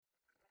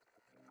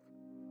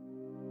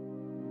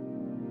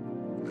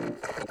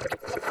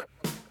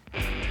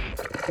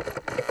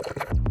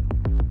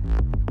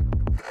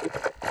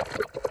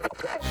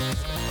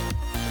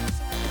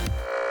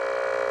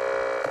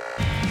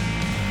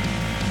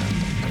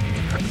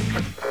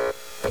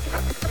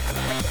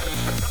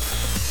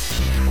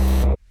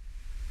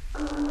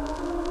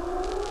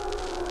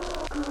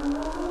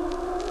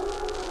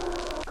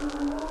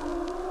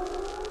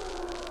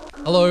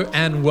Hello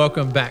and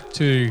welcome back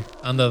to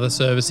another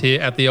service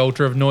here at the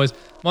Altar of Noise.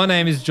 My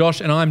name is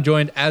Josh and I'm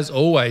joined as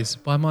always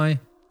by my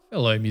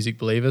fellow music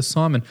believer,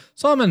 Simon.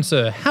 Simon,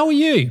 sir, how are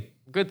you?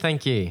 Good,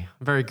 thank you.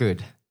 Very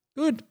good.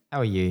 Good. How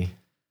are you?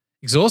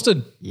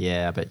 Exhausted?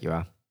 Yeah, I bet you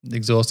are.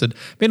 Exhausted.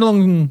 Been a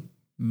long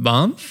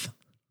month?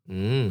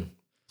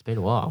 It's been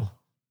a while.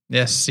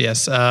 Yes.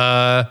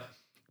 The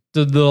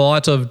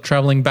delight of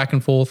travelling back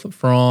and forth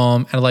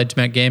from Adelaide to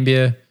Mount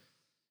Gambier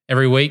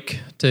every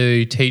week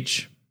to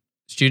teach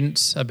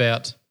students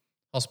about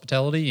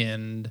hospitality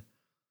and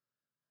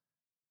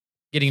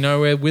getting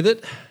nowhere with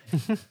it.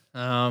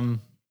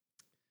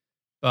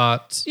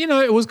 But you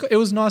know, it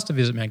was nice to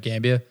visit Mount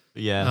Gambier.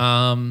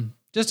 Yeah.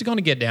 Just to kind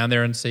of get down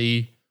there and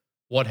see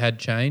what had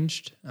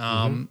changed.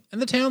 And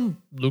the town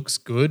looks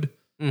good.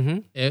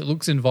 It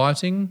looks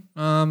inviting.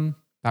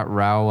 That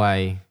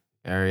railway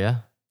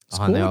area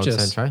behind the old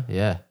gorgeous. Centro.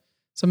 Yeah.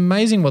 It's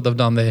amazing what they've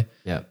done there.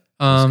 Yeah.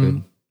 It's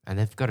good. And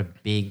they've got a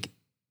big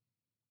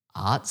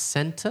arts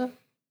centre.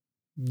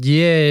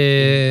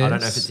 Yeah. I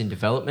don't know if it's in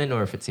development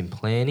or if it's in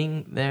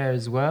planning there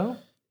as well,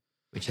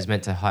 which is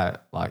meant to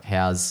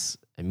house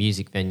a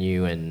music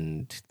venue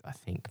and I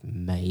think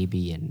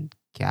maybe a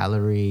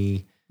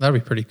gallery. That'd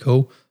be pretty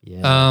cool.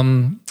 Yeah.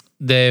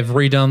 They've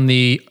redone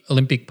the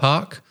Olympic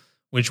Park,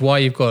 which why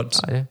you've got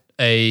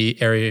a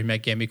area in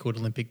Mount Gambier called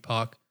Olympic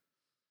Park.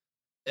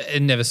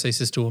 It never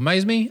ceases to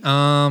amaze me.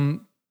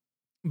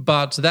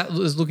 But that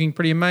is looking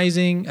pretty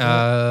amazing.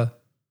 Yeah,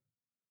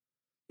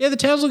 the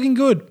town's looking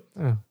good.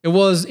 Oh. It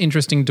was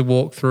interesting to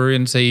walk through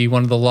and see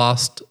one of the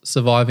last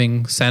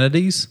surviving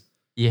sanities.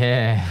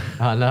 Yeah,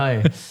 I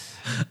know.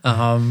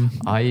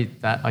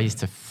 I used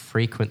to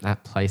frequent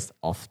that place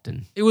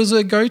often. It was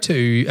a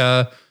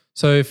go-to.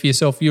 So for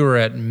yourself, you were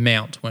at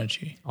Mount, weren't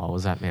you? I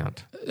was at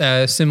Mount.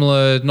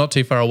 Similar, not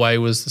too far away,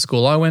 was the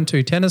school I went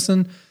to,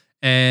 Tennyson.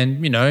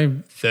 And, you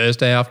know,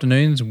 Thursday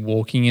afternoons,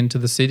 walking into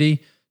the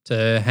city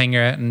to hang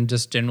out and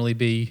just generally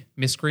be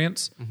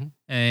miscreants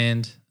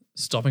and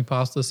stopping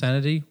past the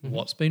sanity,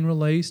 what's been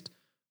released,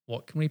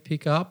 what can we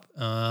pick up?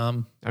 I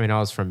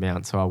was from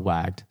Mount, so I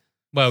wagged.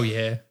 Well,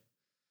 yeah.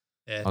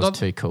 I was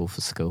too cool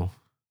for school.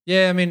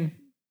 Yeah, I mean,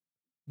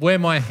 where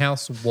my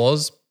house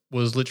was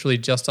literally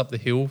just up the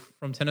hill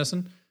from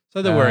Tennyson.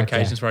 So there were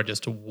occasions where I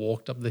just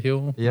walked up the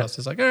hill. Yeah. I was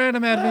just like, all right,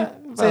 I'm out of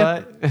here. See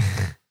ya.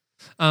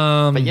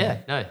 But yeah,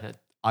 no,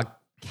 I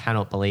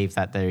cannot believe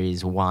that there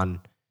is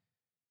one.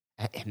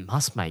 It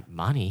must make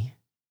money.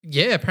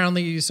 Yeah,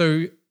 apparently.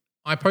 So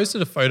I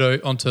posted a photo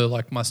onto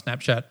like my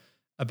Snapchat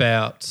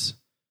about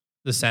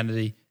the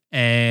sanity,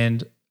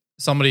 and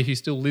somebody who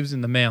still lives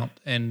in the Mount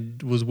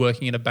and was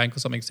working in a bank or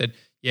something said,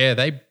 yeah,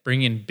 they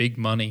bring in big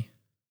money.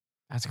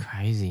 That's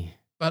crazy.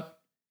 But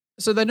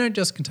so they don't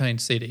just contain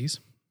CDs.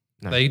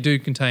 No. They do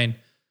contain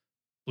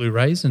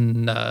Blu-rays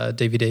and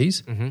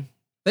DVDs.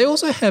 They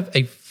also have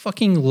a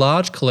fucking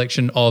large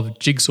collection of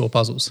jigsaw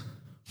puzzles.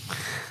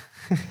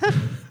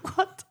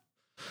 What?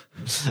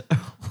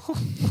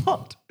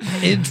 What?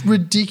 It's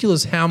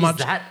ridiculous how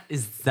much.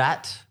 Is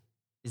that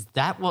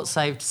what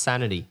saved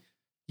sanity?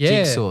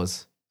 Yeah.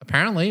 Jigsaws.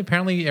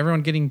 Apparently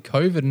everyone getting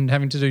COVID and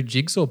having to do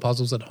jigsaw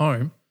puzzles at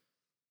home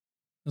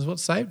is what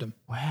saved them.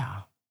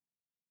 Wow.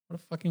 What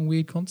a fucking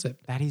weird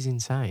concept. That is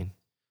insane.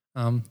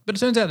 But it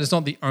turns out it's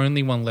not the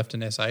only one left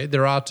in SA.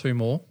 There are two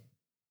more.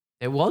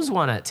 There was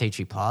one at Tea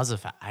Tree Plaza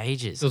for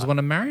ages. There was one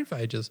in Marion for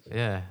ages.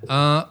 Yeah.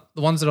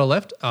 The ones that are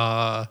left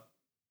are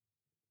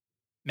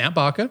Mount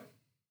Barker,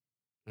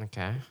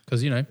 Okay.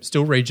 because, you know,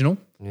 still regional,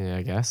 Yeah,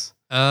 I guess.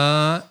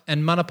 and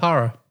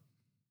Manapara.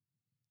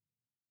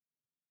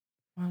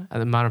 At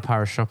the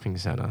Manapara Shopping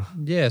Centre.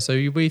 Yeah, so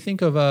we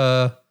think of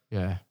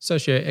Yeah.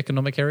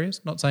 socioeconomic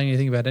areas, not saying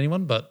anything about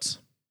anyone, but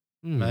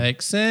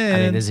makes sense. I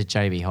mean, there's a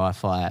JB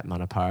Hi-Fi at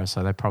Manapara,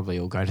 so they probably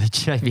all go to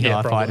JB Yeah,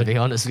 Hi-Fi, probably. to be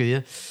honest with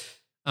you.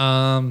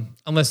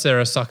 Unless they're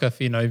a sucker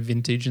for, you know,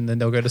 vintage, and then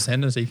they'll go to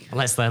Sanity.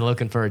 Unless they're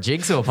looking for a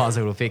jigsaw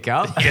puzzle to pick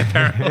up. Yeah,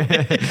 apparently.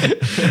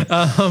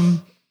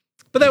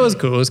 But that was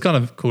cool. It was kind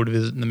of cool to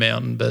visit in the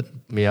mountain, but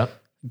Yep.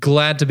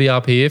 glad to be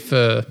up here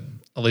for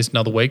at least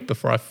another week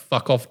before I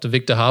fuck off to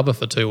Victor Harbour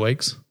for 2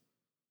 weeks.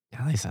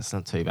 At least that's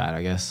not too bad,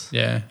 I guess.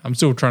 Yeah, I'm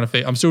still trying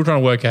to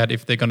work out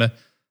if they're going to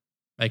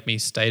make me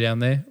stay down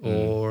there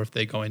or if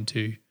they're going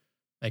to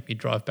make me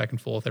drive back and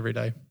forth every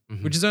day,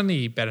 which is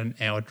only about an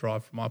hour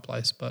drive from my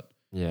place. But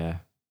Yeah.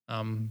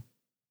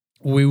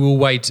 we will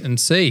wait and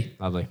see.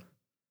 Lovely.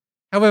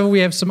 However, we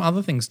have some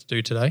other things to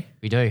do today.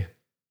 We do.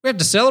 We have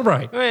to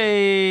celebrate.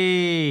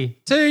 Hey!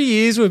 2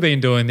 years we've been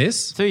doing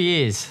this. 2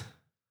 years.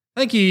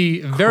 Thank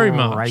you very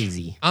much.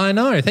 Crazy. I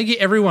know. Thank you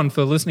everyone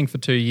for listening for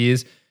 2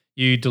 years,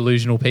 you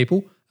delusional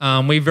people.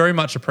 We very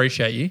much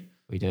appreciate you.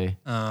 We do.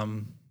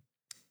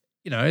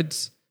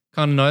 it's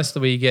kind of nice that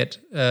we get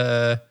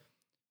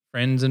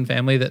friends and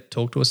family that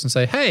talk to us and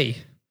say, hey,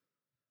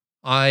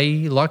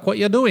 I like what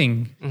you're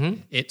doing.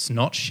 Mm-hmm. It's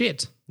not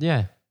shit.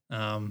 Yeah.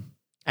 And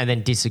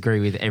then disagree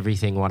with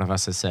everything one of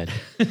us has said.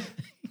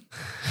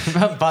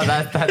 but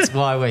that's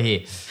why we're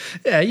here.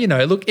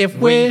 Yeah, look, if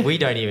we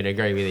don't even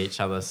agree with each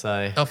other,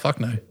 so oh fuck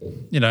no,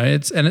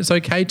 it's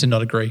okay to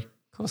not agree.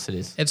 Of course it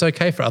is. It's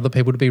okay for other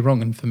people to be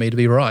wrong and for me to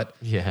be right.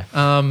 Yeah.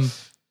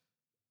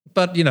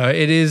 But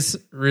it is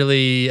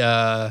really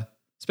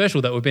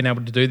special that we've been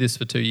able to do this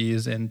for 2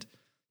 years. And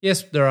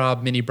yes, there are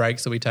mini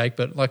breaks that we take,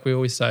 but like we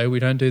always say, we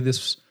don't do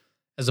this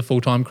as a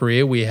full-time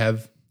career. We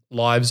have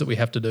lives that we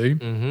have to do.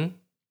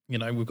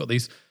 Mm-hmm. We've got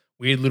these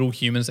weird little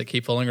humans that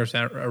keep following us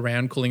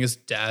around, calling us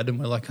dad, and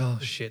we're like, oh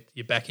shit,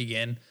 you're back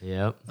again.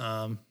 Yep.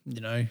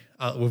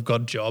 We've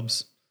got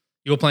jobs.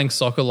 You're playing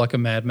soccer like a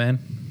madman.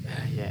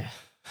 Yeah.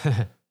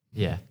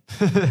 Yeah.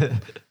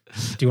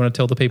 Do you want to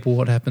tell the people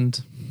what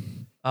happened?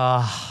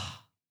 I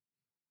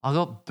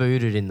got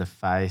booted in the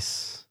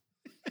face.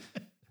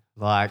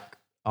 Like,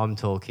 I'm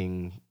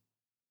talking,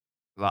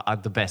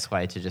 like, the best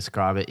way to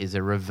describe it is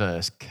a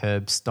reverse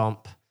curb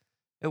stomp.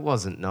 It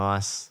wasn't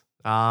nice.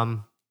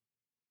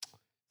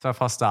 So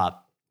if I start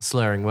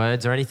slurring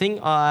words or anything,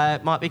 I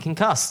might be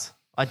concussed.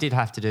 I did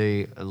have to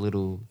do a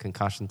little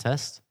concussion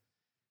test,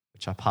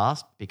 which I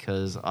passed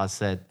because I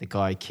said the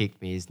guy who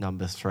kicked me is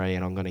number 3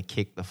 and I'm going to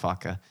kick the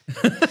fucker.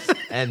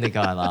 And the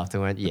guy laughed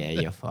and went, yeah,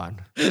 you're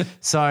fine.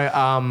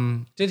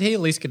 So did he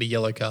at least get a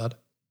yellow card?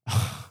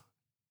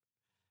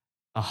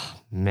 Oh,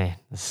 man,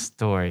 the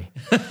story.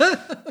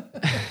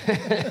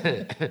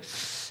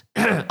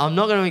 I'm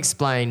not going to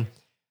explain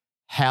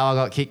how I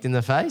got kicked in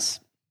the face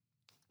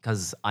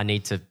because I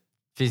need to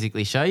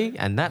physically show you,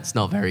 and that's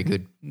not very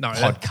good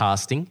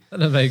podcasting.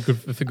 That's very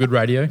good for good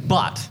radio.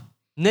 But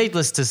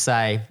needless to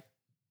say,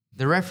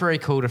 the referee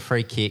called a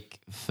free kick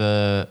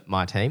for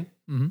my team.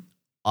 Mm-hmm.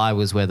 I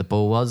was where the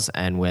ball was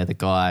and where the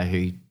guy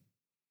who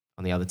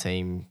on the other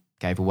team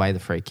gave away the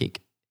free kick.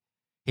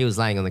 He was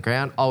laying on the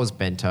ground. I was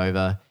bent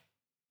over.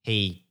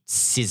 He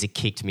scissor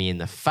kicked me in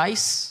the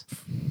face.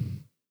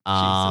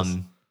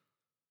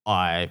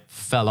 I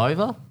fell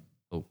over,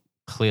 well,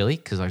 clearly,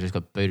 because I just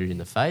got booted in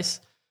the face.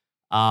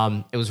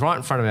 It was right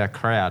in front of our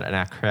crowd, and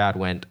our crowd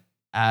went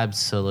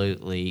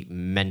absolutely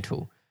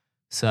mental.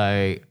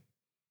 So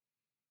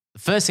the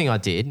first thing I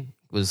did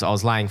was I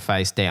was laying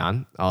face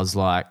down. I was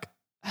like,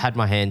 had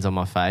my hands on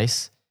my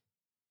face,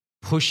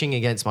 pushing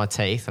against my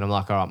teeth, and I'm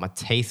like, all right, my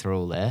teeth are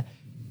all there.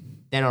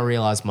 Then I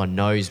realized my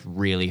nose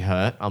really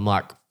hurt. I'm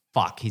like,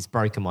 fuck, he's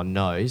broken my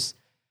nose.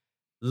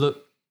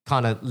 Look,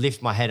 kind of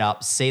lift my head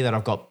up, see that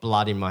I've got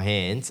blood in my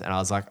hands, and I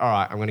was like, all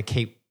right, I'm going to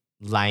keep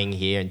laying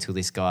here until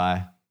this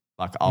guy,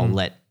 like, I'll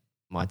let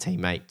my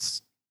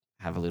teammates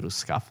have a little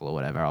scuffle or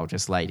whatever. I'll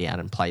just lay down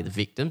and play the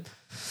victim.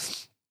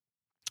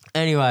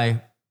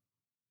 Anyway,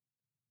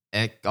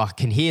 I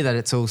can hear that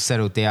it's all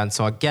settled down.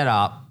 So I get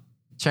up,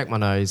 check my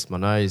nose. My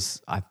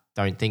nose, I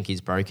don't think is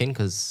broken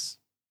because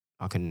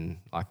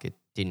it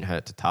didn't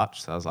hurt to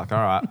touch. So I was like, all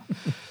right.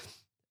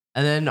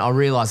 And then I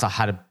realized I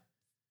had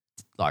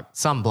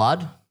some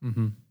blood.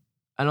 Mm-hmm.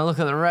 And I look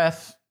at the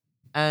ref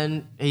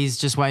and he's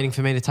just waiting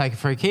for me to take a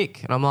free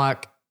kick. And I'm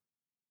like,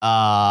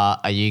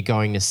 are you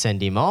going to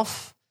send him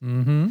off?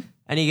 Mm-hmm.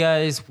 And he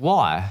goes,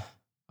 why?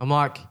 I'm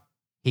like,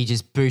 he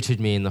just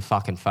booted me in the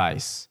fucking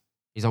face.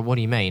 He's like, what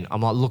do you mean?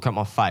 I'm like, look at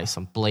my face.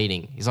 I'm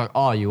bleeding. He's like,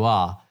 oh, you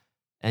are.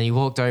 And he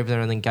walked over there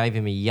and then gave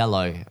him a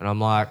yellow. And I'm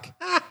like,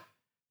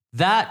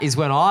 that is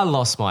when I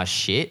lost my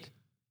shit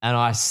and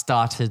I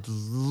started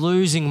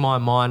losing my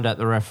mind at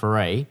the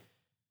referee.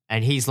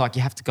 And he's like,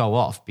 you have to go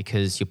off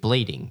because you're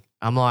bleeding.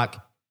 I'm like,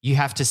 you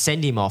have to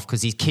send him off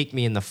because he's kicked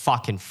me in the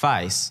fucking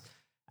face.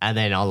 And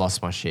then I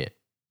lost my shit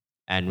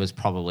and was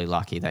probably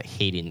lucky that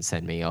he didn't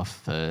send me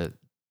off for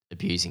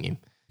abusing him.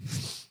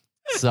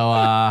 So,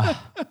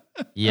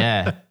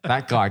 yeah,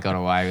 that guy got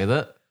away with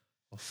it.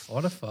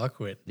 What a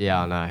fuckwit.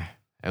 Yeah, I know.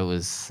 It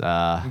was...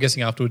 I'm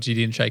guessing afterwards you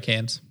didn't shake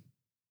hands.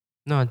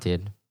 No, I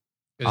did.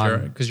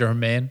 Because you're a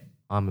man.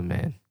 I'm a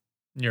man.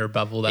 You're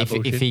above all that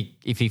bullshit.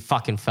 If he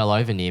fucking fell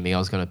over near me, I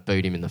was going to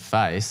boot him in the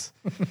face,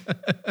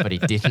 but he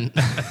didn't.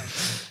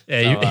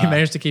 Yeah, he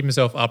managed to keep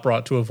himself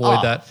upright to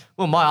avoid that.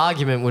 Well, my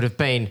argument would have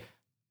been,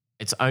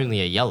 it's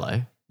only a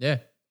yellow. Yeah.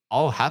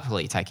 I'll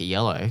happily take a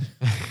yellow.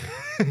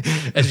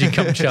 As you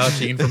come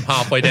charging in from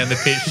halfway down the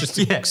pitch just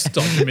to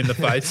stomp him in the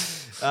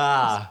face.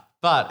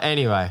 But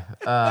anyway,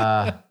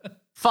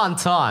 fun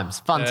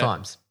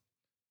times.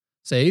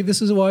 See,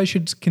 this is why you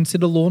should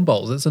consider lawn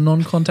bowls. It's a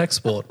non-contact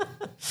sport.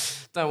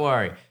 Don't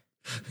worry.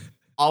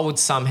 I would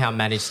somehow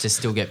manage to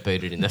still get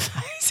booted in the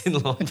face in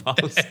lawn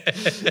bowls.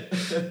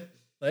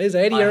 Those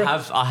 80-year-old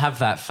I have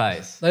that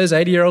face. Those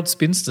 80-year-old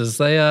spinsters,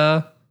 they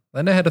know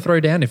how to throw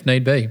down if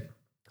need be.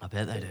 I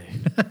bet they do.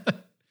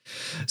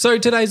 So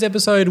today's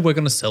episode, we're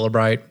going to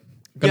celebrate.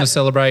 We're going to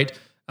celebrate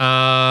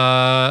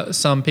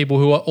some people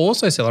who are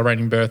also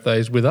celebrating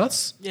birthdays with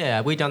us.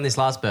 Yeah, we done this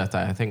last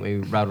birthday. I think we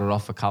rattled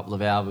off a couple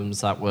of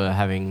albums that were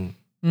having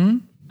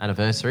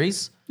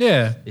anniversaries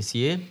this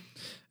year.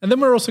 And then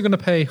we're also going to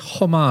pay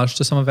homage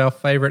to some of our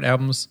favorite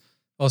albums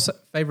or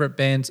favorite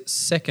bands'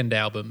 second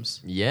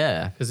albums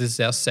Yeah. because this is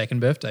our second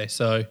birthday.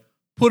 So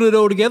put it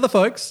all together,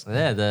 folks.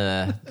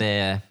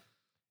 Yeah,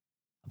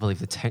 I believe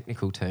the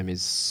technical term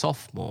is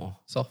sophomore.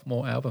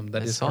 Sophomore album.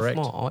 That is correct.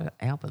 Sophomore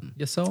album.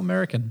 You're so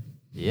American.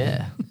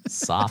 Yeah,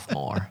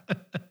 sophomore.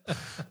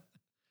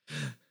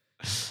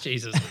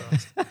 Jesus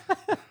Christ.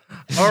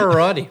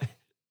 Alrighty.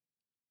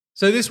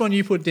 So this one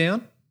you put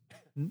down.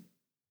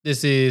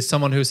 This is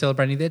someone who's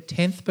celebrating their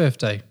 10th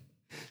birthday.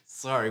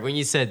 Sorry, when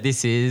you said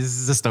this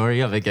is the story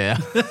of a girl,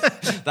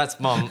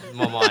 that's my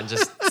mind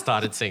just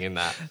started singing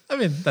that. I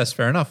mean, that's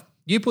fair enough.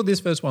 You put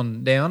this first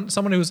one down.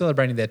 Someone who was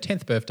celebrating their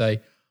 10th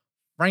birthday,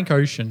 Frank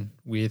Ocean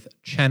with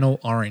Channel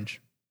Orange.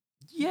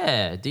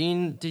 Yeah.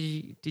 Did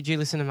you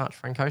listen to much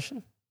Frank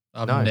Ocean?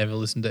 I've No. never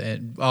listened to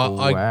it.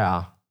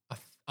 Wow.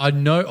 I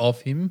know of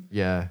him,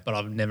 Yeah. but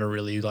I've never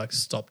really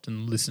stopped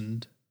and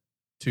listened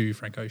to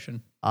Frank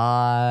Ocean.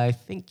 I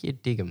think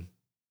you'd dig him.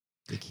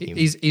 Dig him.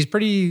 He's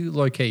pretty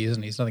low key,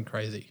 isn't he? He's nothing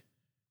crazy.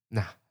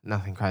 Nah,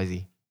 nothing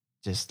crazy.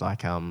 Just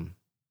like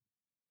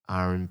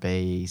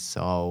R&B,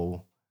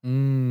 soul,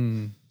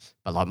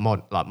 but like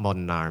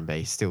modern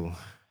R&B still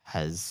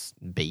has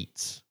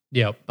beats.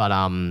 Yep. But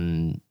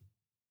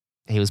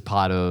he was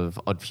part of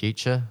Odd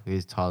Future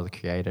with Tyler the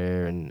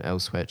Creator and Earl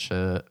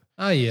Sweatshirt.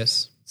 Ah,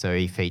 yes. So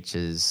he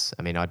features.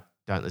 I mean, I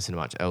don't listen to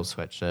much Earl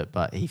Sweatshirt,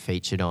 but he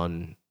featured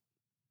on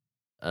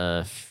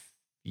a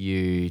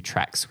few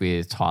tracks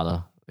with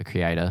Tyler the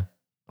Creator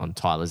on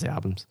Tyler's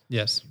albums.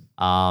 Yes.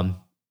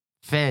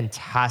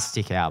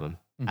 Fantastic album.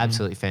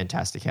 Absolutely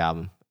fantastic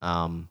album.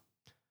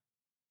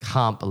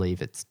 Can't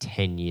believe it's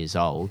 10 years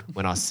old.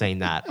 When I seen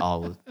that, I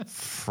was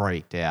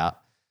freaked out.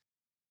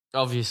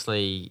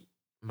 Obviously,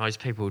 most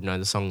people would know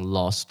the song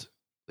Lost,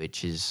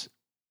 which is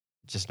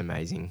just an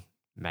amazing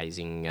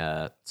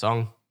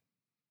song.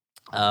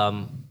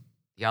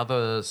 The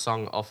other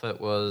song off it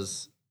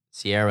was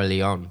Sierra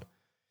Leone.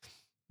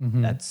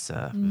 That's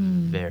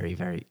very,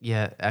 very...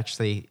 Yeah,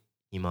 actually,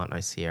 you might know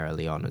Sierra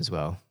Leone as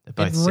well. They're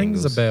both It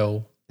rings singles. a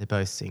bell. They're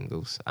both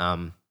singles.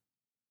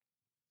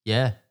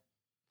 Yeah,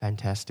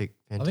 fantastic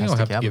I think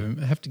I'll album.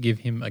 have to give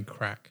him a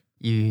crack.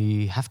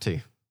 You have to.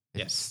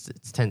 Yes.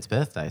 It's 10th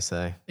birthday,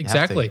 so you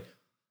Exactly. have to.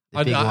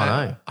 The big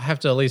 1-0. I have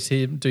to at least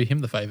do him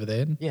the favour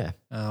there. Yeah.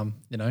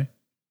 You know,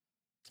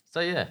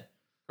 So yeah,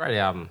 great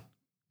album.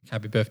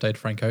 happy birthday to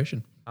Frank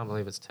Ocean. Can't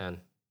believe it's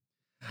 10.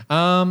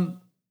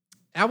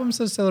 Albums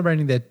that are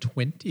celebrating their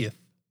 20th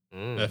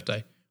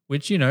birthday,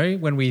 which, you know,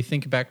 when we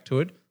think back to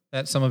it,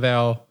 that's some of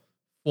our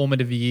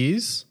formative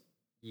years.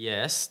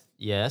 Yes,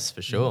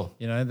 for sure.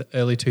 You know, the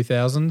early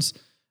 2000s,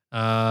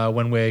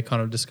 when we're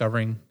kind of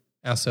discovering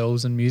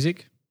ourselves in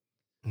music.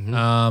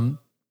 So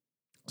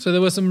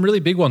there were some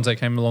really big ones that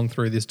came along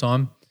through this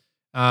time.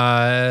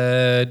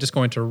 Just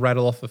going to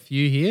rattle off a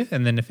few here,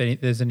 and then if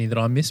there's any that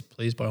I missed,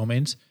 please, by all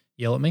means,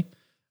 yell at me.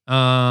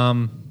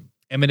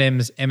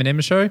 Eminem's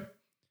Eminem Show.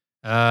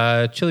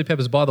 Chili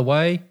Peppers, By the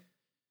Way.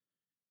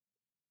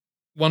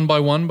 One by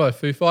One by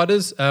Foo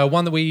Fighters.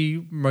 One that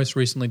we most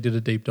recently did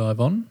a deep dive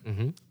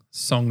on.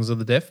 Songs of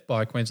the Deaf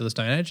by Queens of the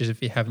Stone Age.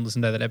 If you haven't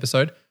listened to that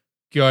episode,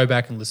 go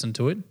back and listen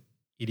to it.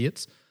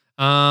 Idiots.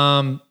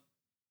 Untouchables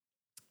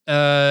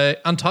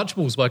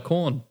by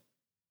Korn.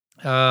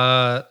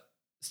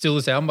 Still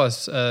This Album by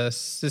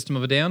System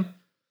of a Down.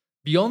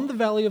 Beyond the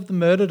Valley of the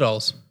Murder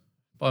Dolls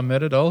by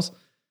Murder Dolls.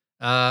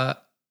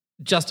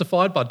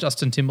 Justified by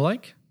Justin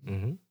Timberlake.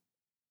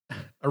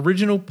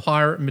 Original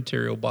Pirate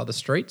Material by The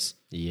Streets.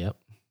 Yep.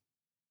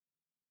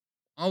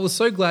 I was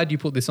so glad you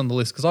put this on the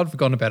list because I'd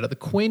forgotten about it. The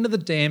Queen of the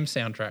Dam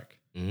soundtrack.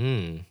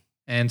 And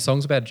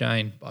Songs About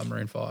Jane by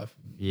Maroon 5.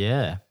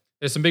 Yeah.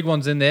 There's some big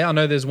ones in there. I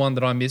know there's one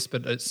that I missed,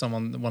 but it's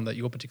one that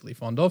you're particularly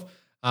fond of,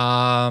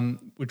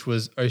 which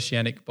was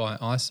Oceanic by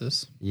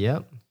Isis.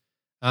 Yep.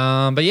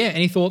 But yeah,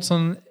 any thoughts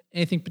on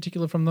anything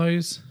particular from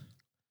those?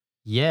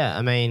 Yeah,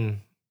 I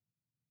mean,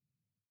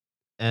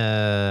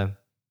 the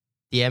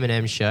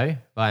Eminem Show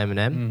by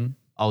Eminem,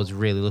 I was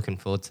really looking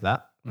forward to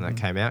that when that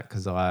came out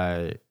because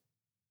I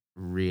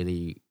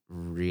really,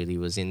 really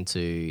was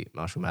into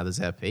Marshall Mathers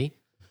LP.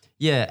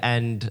 Yeah,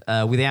 and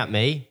Without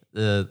Me,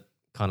 the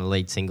kind of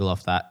lead single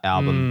off that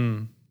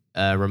album,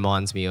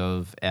 reminds me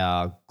of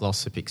our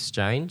Glossip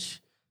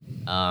Exchange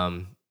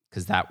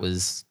because that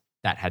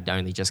had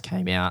only just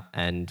came out,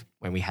 and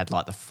when we had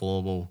like the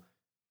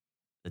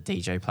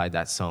DJ played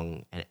that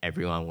song and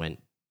everyone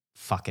went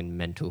fucking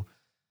mental.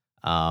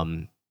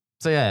 So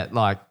yeah,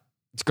 like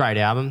it's a great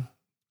album.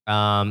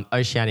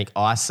 Oceanic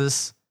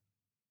Isis.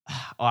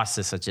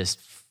 Isis are just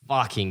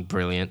fucking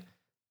brilliant.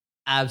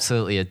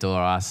 Absolutely adore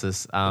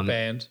Isis. The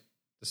band.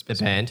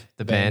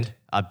 The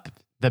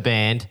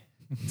band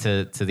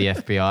to the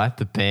FBI.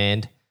 The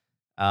band.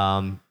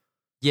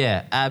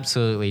 Yeah,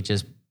 absolutely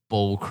just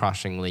ball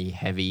crushingly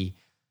heavy.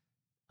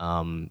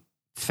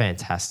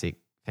 Fantastic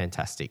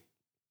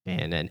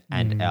band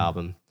and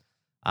album.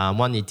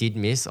 One you did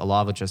miss,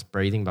 Alive or Just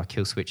Breathing by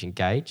Killswitch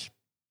Engage.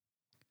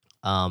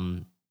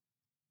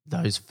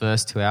 Those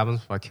first two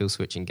albums by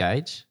Killswitch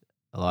Engage,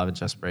 Alive and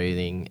Just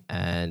Breathing,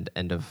 and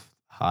End of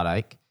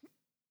Heartache.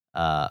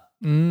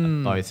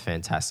 Both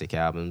fantastic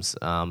albums.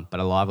 But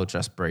Alive or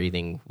Just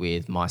Breathing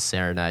with My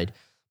Serenade.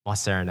 My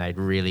Serenade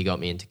really got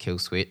me into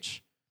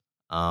Killswitch.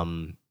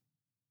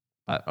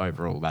 But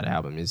overall, that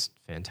album is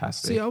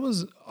fantastic. See, I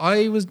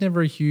was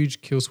never a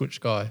huge Killswitch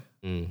guy.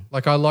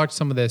 Like, I liked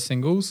some of their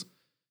singles.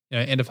 You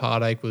know, End of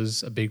Heartache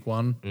was a big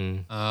one.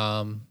 And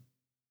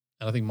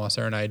I think My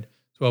Serenade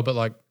as well. But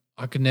like,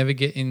 I could never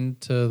get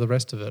into the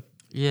rest of it.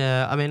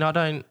 Yeah, I mean,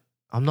 I'm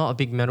not a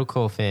big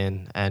metalcore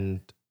fan, and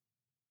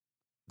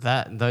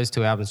those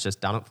two albums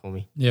just done it for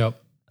me.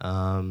 Yep.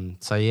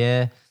 So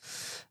yeah,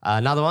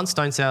 another one,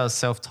 Stone Sour,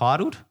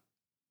 self-titled.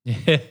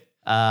 Yeah.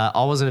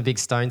 I wasn't a big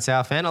Stone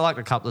Sour fan. I liked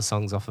a couple of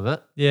songs off of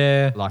it.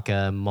 Yeah. Like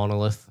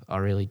Monolith, I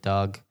really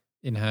dug.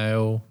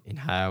 Inhale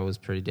was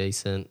pretty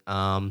decent.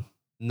 No,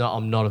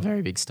 I'm not a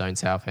very big Stone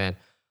Sour fan,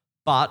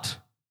 but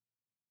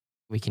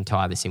we can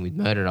tie this in with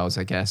Murder Dolls,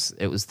 I guess.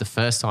 It was the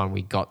first time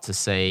we got to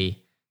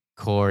see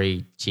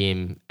Corey,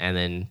 Jim, and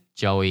then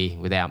Joey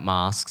without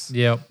masks.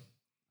 Yep.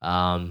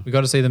 We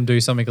got to see them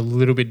do something a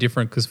little bit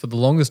different because for the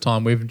longest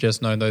time we've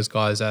just known those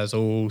guys as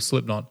all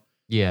Slipknot.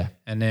 Yeah.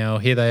 And now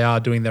here they are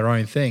doing their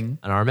own thing.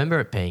 And I remember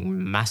it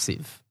being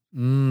massive.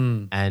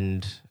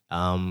 And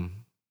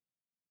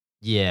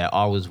yeah,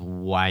 I was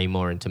way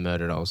more into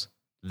Murder Dolls.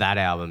 That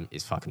album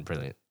is fucking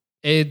brilliant.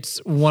 It's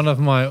one of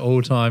my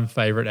all-time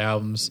favorite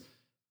albums.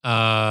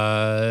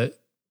 The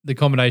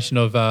combination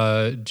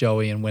of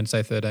Joey and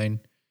Wednesday 13.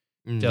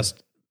 It's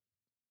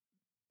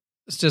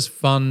just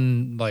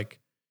fun, like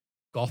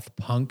goth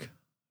punk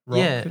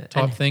rock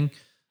type thing.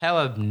 How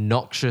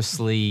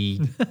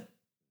obnoxiously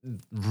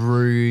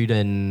rude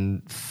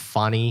and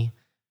funny.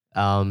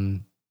 My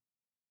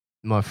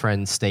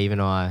friend Steve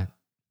and I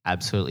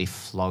absolutely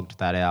flogged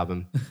that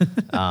album.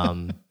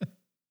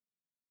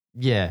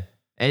 Yeah,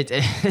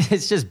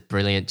 it's just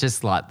brilliant.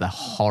 Just like the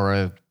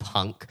horror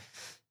punk.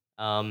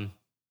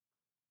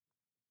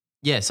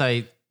 Yeah,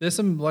 so there's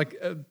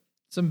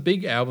some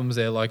big albums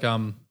there, like for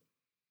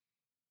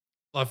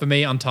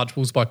me,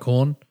 Untouchables by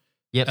Korn.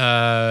 Yep.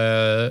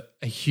 A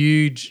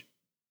huge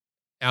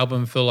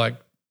album for like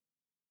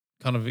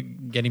kind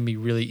of getting me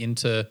really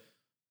into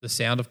the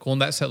sound of Korn.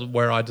 That's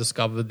where I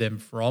discovered them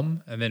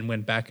from, and then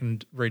went back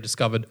and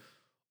rediscovered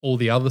all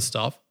the other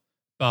stuff.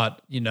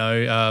 But, you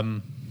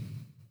know,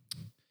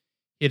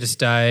 Here to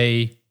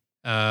Stay,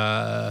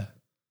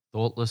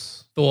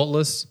 Thoughtless.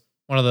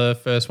 One of the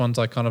first ones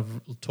I kind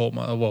of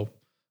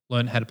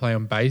learned how to play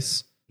on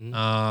bass.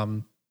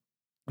 And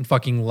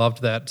fucking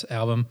loved that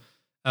album.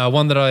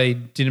 One that I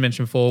didn't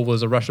mention before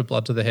was A Rush of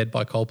Blood to the Head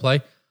by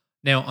Coldplay.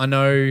 Now, I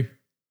know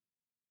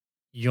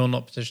you're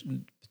not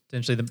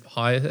potentially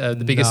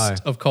the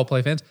biggest of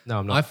Coldplay fans. No,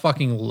 I'm not. I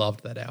fucking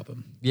loved that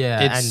album.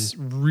 Yeah. It's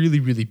really,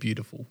 really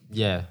beautiful.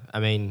 Yeah.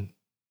 I mean,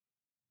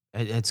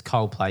 it's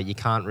Coldplay. You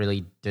can't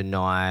really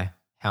deny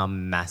how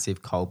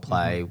massive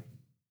Coldplay,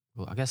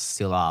 well, I guess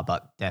still are,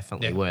 but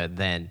definitely were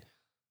then.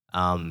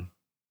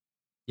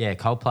 Yeah,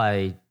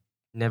 Coldplay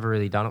never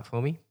really done it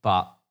for me,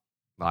 but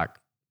like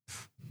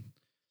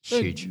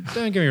huge.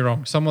 Don't get me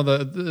wrong. Some of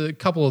the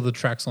couple of the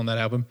tracks on that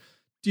album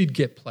did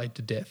get played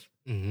to death.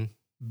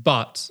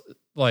 But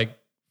like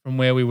from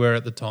where we were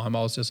at the time,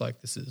 I was just like,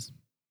 this is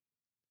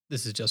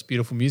just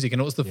beautiful music.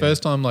 And it was the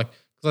first time, like,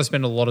 because I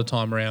spent a lot of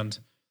time around,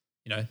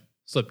 you know,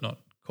 Slipknot,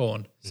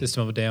 Korn,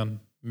 System of a Down,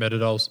 Murder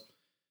Dolls,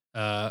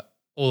 all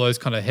those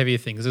kind of heavier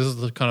things. This is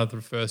the kind of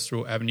the first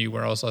real avenue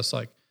where I was just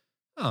like,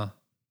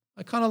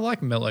 I kind of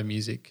like mellow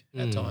music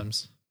at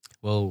times.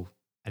 Well,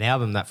 an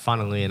album that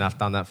funnily enough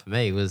done that for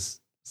me was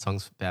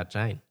Songs About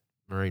Jane,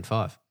 Maroon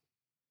 5.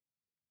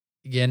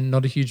 Again,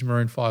 not a huge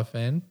Maroon 5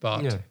 fan,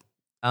 but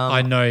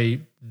I know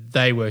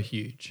they were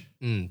huge.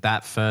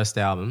 That first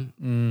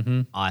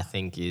album, I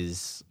think,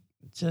 is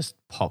just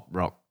pop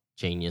rock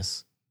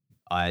genius.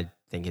 I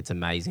think it's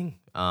amazing.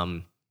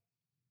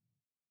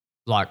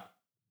 Like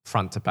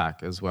front to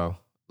back as well.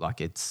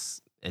 Like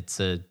it's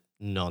a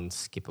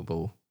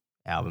non-skippable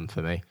album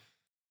for me.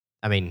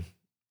 I mean,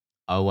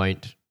 I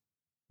won't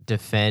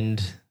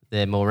defend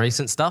their more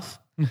recent stuff,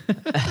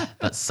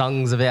 but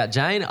Songs About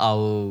Jane, I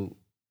will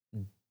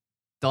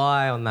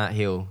die on that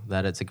hill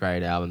that it's a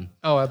great album.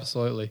 Oh,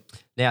 absolutely.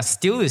 Now,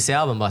 Still This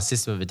Album by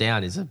System of a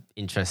Down is an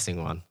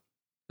interesting one.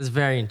 It's a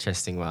very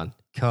interesting one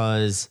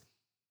because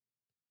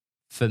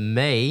for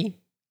me,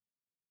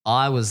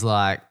 I was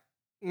like,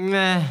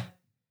 meh,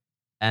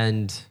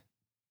 and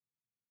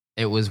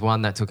it was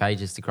one that took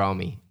ages to grow on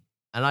me.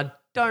 And I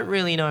don't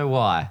really know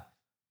why.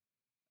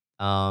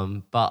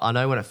 But I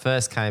know when it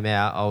first came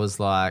out, I was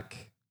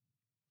like,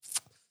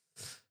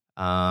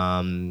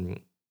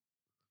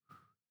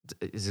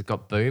 is it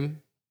got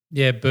Boom?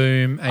 Yeah,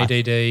 Boom,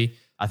 ADD.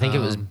 I think it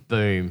was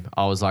Boom.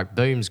 I was like,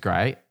 Boom's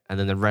great. And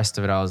then the rest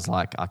of it, I was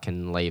like, I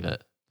can leave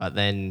it. But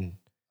then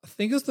I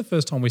think it's the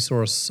first time we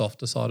saw a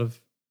softer side of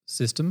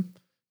System.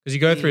 Because you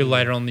go through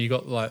later on, you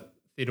got like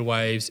Theatre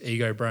Waves,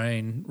 Ego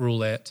Brain,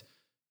 Roulette,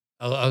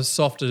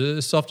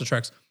 softer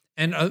tracks.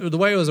 And the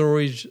way it was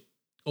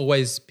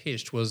always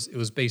pitched was it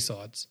was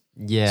B-sides.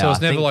 Yeah, so it's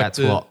I never think like that's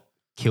what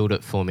killed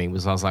it for me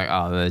was I was like,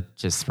 oh, they're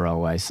just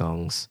throwaway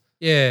songs.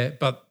 Yeah,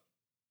 but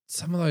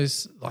some of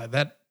those, like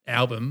that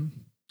album.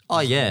 Oh,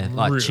 yeah,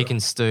 like real.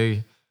 Chicken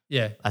Stew.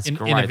 Yeah, That's a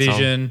great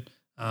Innovision.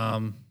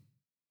 What's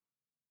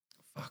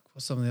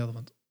some of the other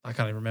ones? I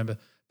can't even remember.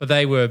 But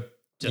they were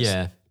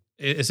just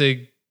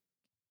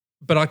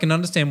but I can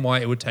understand why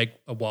it would take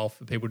a while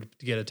for people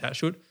to get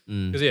attached to it.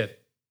 Because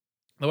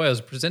the way it was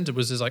presented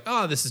was just like,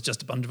 oh, this is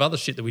just a bunch of other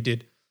shit that we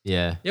did.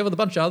 Yeah. Yeah, well, the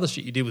bunch of other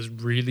shit you did was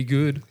really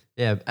good.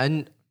 Yeah,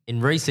 and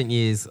in recent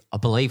years, I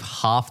believe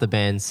half the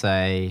bands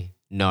say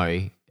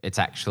no, it's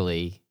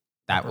actually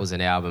that was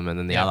an album, and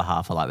then the other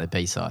half are like their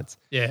B-sides.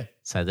 Yeah.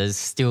 So there's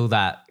still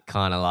that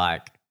kind of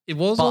like. It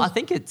was. But I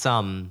think it's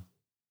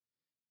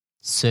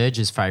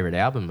Surge's favourite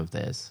album of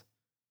theirs.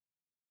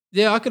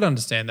 Yeah, I could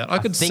understand that. I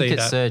could see that. I think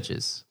it's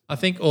Surge's. I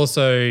think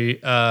also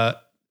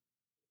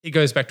it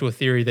goes back to a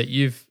theory that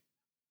you've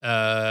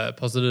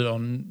posited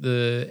on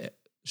the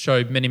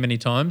show many, many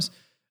times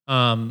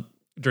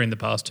during the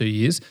past 2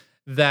 years,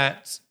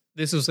 that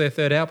this was their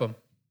third album.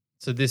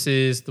 So this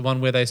is the one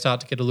where they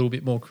start to get a little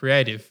bit more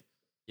creative.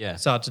 Yeah.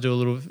 Start to do a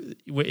little,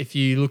 if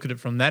you look at it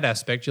from that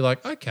aspect, you're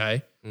like,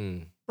 okay,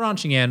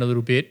 branching out a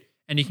little bit,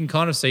 and you can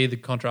kind of see the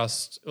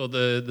contrast or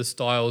the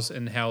styles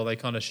and how they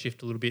kind of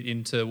shift a little bit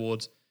in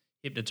towards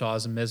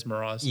Hypnotize and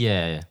Mesmerize.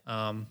 Yeah.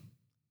 But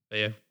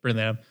yeah,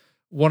 brilliant album.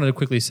 Wanted to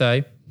quickly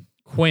say,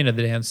 Queen of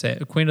the Damn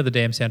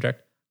soundtrack,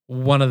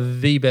 one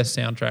of the best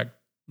soundtrack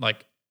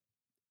like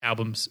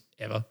albums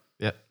ever.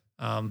 Yep.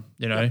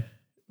 You know,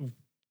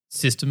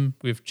 System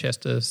with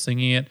Chester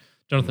singing it,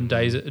 Jonathan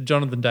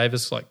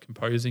Davis like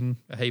composing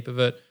a heap of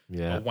it.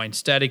 Yeah. Wayne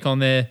Static on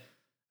there.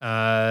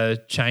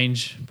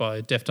 Change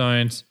by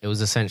Deftones. It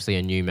was essentially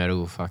a new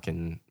metal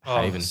fucking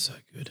haven. So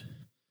good.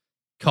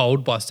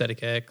 Cold by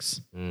Static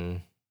X.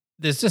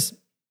 There's just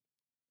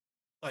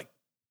like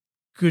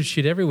good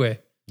shit everywhere.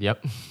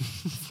 Yep.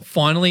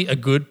 Finally, a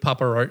good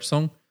Papa Roach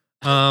song.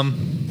 That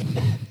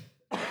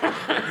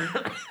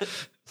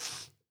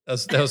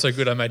was so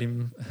good. I made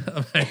him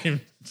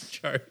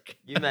joke.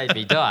 You made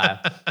me die.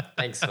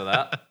 Thanks for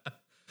that.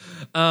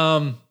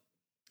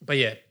 But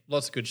yeah,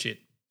 lots of good shit.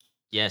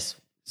 Yes.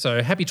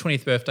 So happy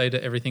 20th birthday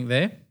to everything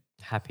there.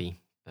 Happy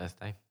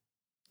birthday.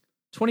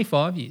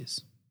 25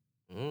 years.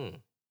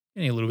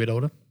 Getting a little bit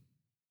older.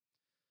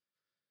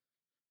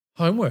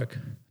 Homework.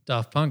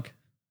 Daft Punk.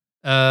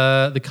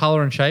 The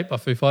Colour and Shape by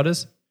Foo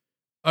Fighters.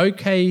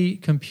 OK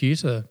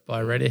Computer by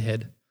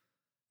Radiohead.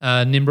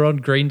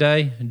 Nimrod, Green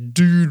Day.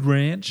 Dude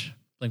Ranch,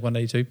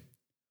 Blink-182.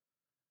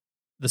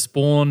 The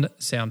Spawn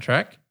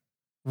soundtrack.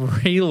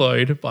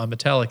 Reload by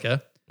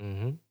Metallica.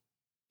 And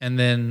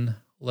then,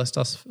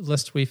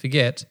 lest we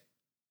forget,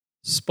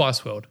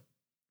 Spice World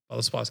by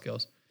the Spice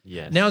Girls.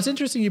 Yes. Now, it's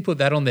interesting you put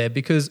that on there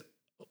because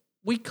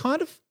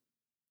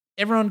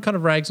everyone kind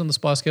of rags on the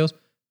Spice Girls,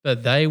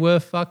 but they were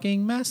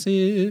fucking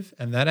massive,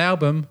 and that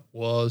album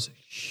was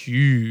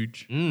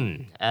huge.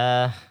 Going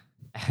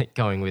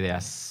with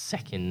our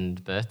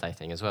second birthday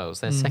thing as well. It was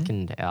their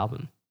second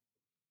album.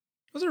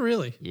 Was it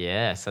really?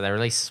 Yeah, so they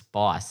released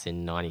Spice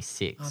in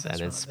 96 and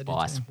then right,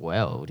 Spice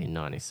World in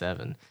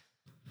 97.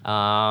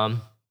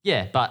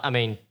 Yeah, but I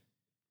mean,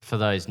 for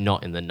those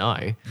not in the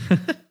know,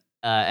 it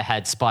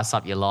had Spice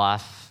Up Your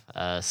Life,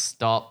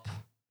 Stop.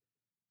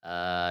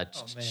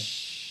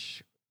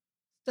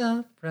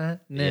 Stop right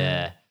now.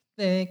 Yeah.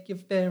 Thank you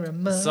very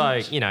much.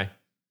 So,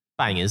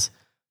 bangers.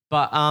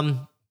 But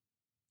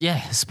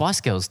yeah,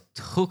 Spice Girls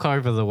took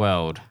over the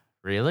world,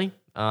 really.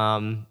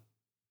 So,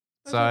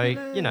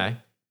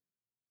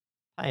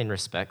 paying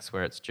respects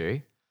where it's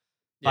due.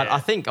 But I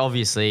think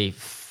obviously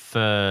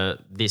for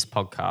this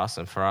podcast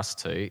and for us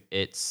too,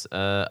 it's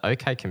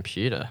OK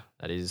Computer.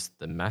 That is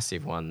the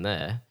massive one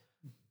there.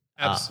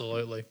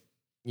 Absolutely.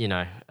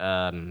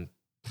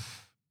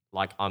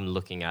 Like I'm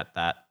looking at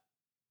that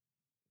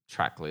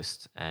track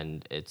list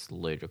and it's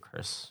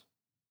ludicrous.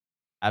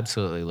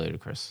 Absolutely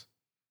ludicrous.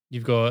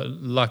 You've got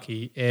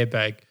Lucky,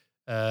 Airbag,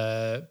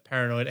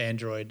 Paranoid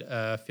Android,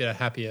 Fitter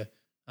Happier,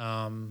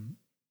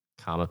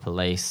 Karma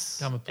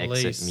Police,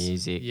 Exit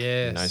Music,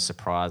 yes. No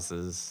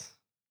Surprises.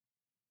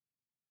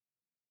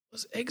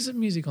 Was Exit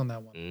Music on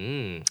that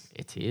one?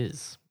 It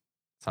is.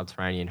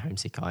 Subterranean,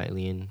 Homesick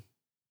Alien.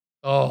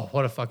 Oh,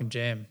 what a fucking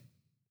jam.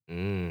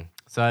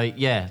 So,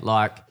 yeah,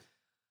 like,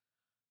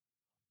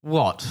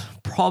 what?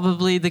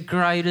 Probably the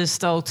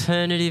greatest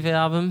alternative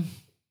album?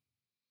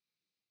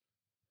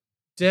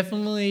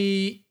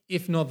 Definitely,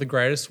 if not the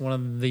greatest, one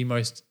of the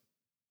most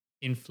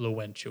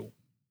influential.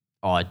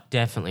 Oh,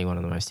 definitely one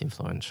of the most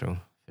influential,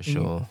 for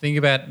sure. Think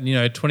about,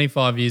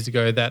 25 years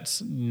ago,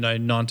 that's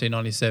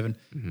 1997.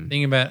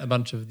 Think about a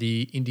bunch of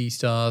the indie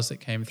stars that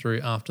came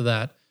through after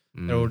that.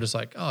 They're all just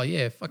like, oh,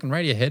 yeah, fucking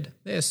Radiohead.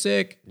 They're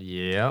sick.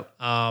 Yep.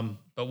 But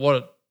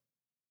what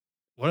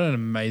an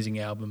amazing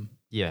album.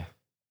 Yeah.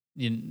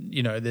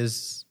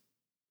 There's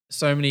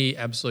so many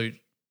absolute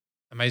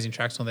amazing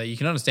tracks on there. You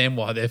can understand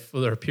why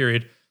for a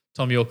period,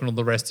 Tom York and all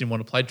the rest didn't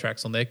want to play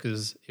tracks on there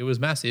because it was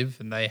massive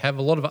and they have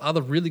a lot of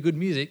other really good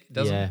music. It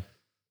doesn't,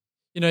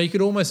 you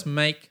could almost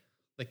make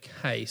the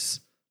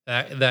case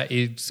that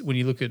is when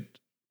you look at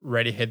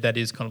Radiohead that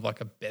is kind of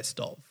like a best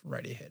of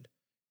Radiohead.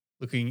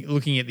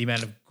 Looking at the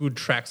amount of good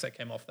tracks that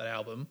came off that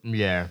album,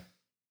 Yeah.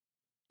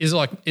 is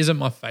it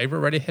my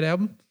favorite Radiohead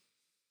album?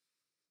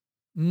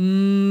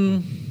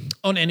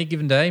 On any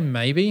given day,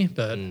 maybe,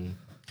 but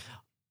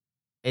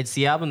It's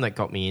the album that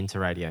got me into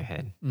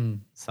Radiohead. mm,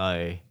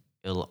 So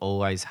it'll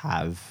always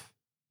have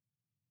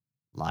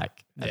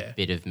like a Yeah.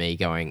 bit of me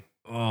going,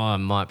 oh, it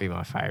might be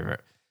my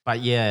favorite.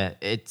 But yeah,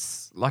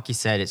 it's like you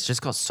said, it's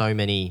just got so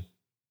many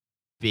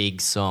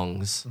big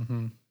songs.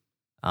 mhm.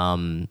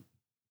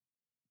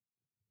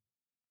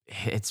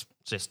 It's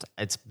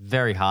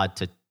very hard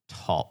to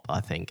top,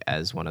 I think,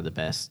 as one of the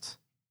best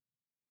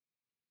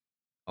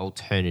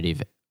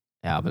alternative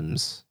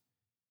albums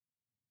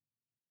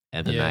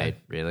ever Yeah. made,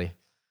 really.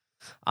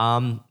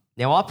 Now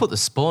I put the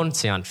Spawn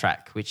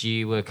soundtrack, which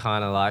you were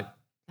kind of like,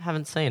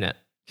 haven't seen it.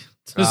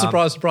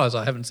 Surprise, surprise!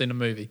 I haven't seen a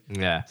movie.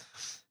 Yeah.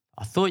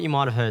 I thought you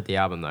might have heard the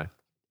album though.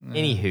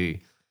 Anywho,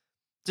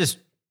 just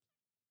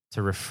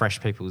to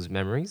refresh people's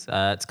memories,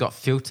 it's got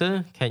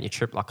Filter, Can't You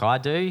Trip Like I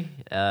Do,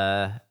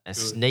 a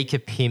Sneaker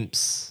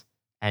Pimps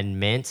and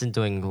Manson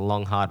doing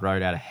Long Hard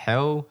Road Out of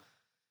Hell,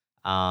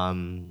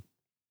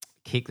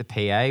 Kick the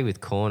PA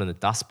with Korn and the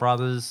Dust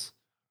Brothers,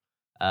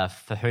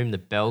 For Whom the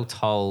Bell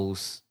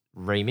Tolls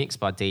remix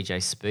by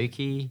DJ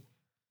Spooky,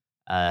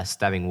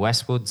 Stabbing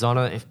Westwood's on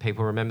it, if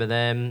people remember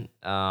them,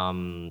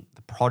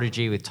 The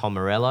Prodigy with Tom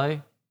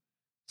Morello,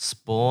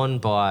 Spawn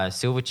by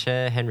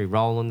Silverchair, Henry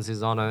Rollins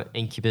is on it,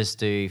 Incubus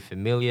do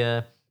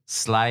Familiar,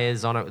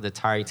 Slayer's on it with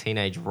Atari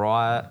Teenage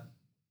Riot.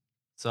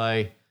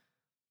 So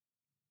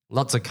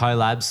lots of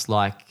collabs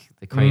like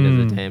the Queen of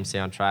the damn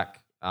soundtrack.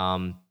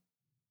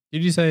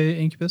 Did you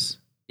say Incubus?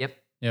 Yep.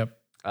 Yep.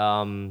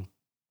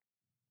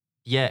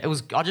 Yeah, it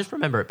was. I just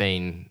remember it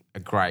being a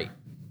great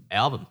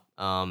album.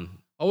 I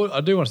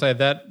do want to say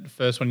that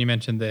first one you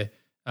mentioned there,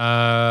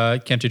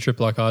 Can't You Trip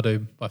Like I Do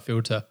by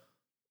Filter.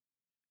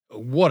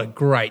 What a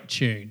great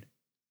tune.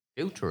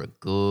 Filter are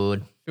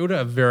good. Filter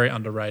are very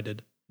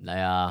underrated.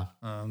 They are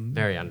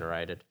very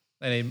underrated.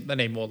 They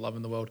need more love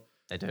in the world.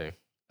 They do.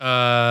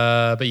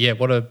 But yeah,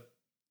 what a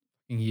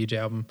huge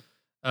album.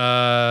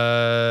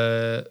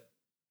 But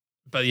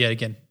yeah,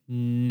 again,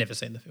 never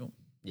seen the film.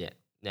 Yeah,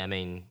 I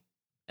mean,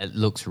 it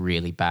looks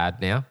really bad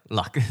now.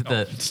 Like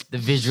the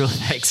visual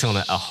effects on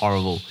it are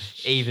horrible,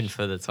 even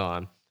for the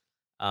time.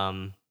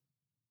 But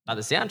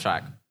the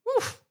soundtrack,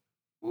 woof,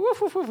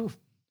 woof, woof, woof, woof.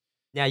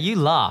 Now you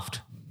laughed.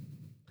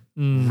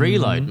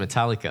 Reload,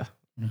 Metallica.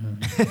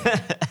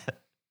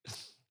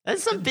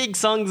 There's some big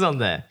songs on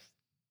there.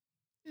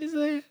 Is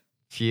there?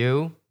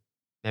 Fuel,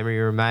 Memory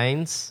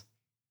Remains,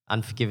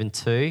 Unforgiven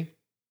 2.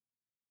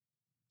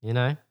 You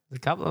know, there's a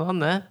couple of on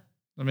there.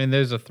 I mean,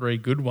 those are three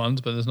good ones,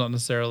 but there's not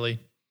necessarily.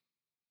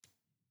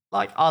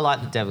 Like, I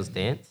like The Devil's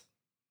Dance.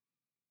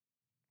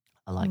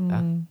 I like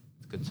that.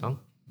 It's a good song.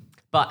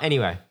 But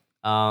anyway,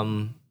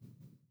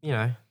 you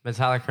know,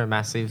 Metallica are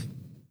massive.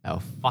 They were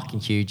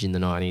fucking huge in the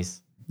 90s.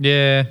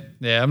 Yeah.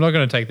 I'm not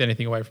going to take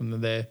anything away from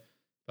them there,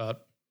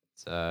 but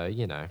So,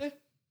 you know.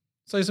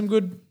 so some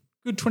good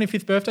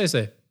 25th birthdays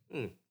there.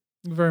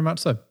 Very much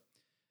so.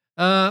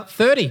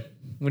 30.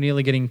 We're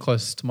nearly getting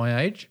close to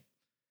my age.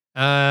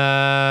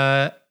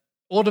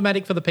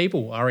 Automatic for the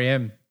People,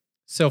 REM.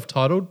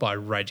 Self-titled by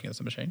Rage Against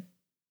the Machine.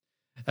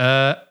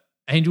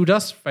 Angel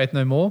Dust, Faith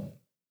No More.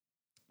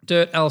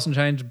 Dirt, Alice in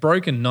Chains.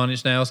 Broken, 9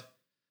 Inch Nails.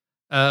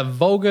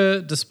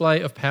 Vulgar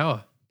Display of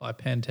Power by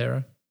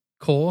Pantera.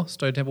 Core,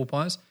 Stone Temple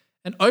Pilots.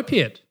 And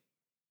Opiate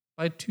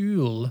by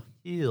Tool.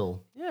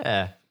 Tool.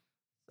 Yeah.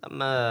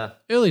 Some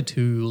Early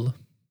Tool.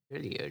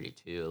 really early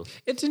Tool.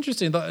 It's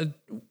interesting that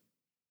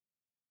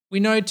we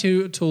know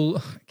Tool.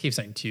 I keep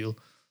saying Tool.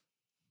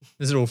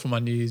 This is all from my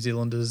New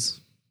Zealanders.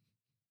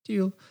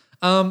 Tool.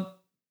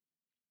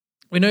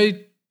 We know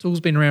Tool's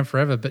been around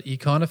forever, but you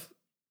kind of,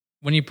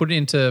 when you put it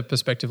into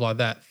perspective like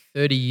that,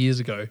 30 years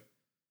ago,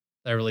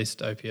 they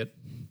released Opiate.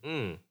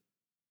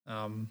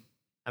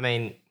 I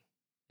mean,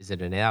 is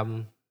it an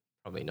album?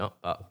 Probably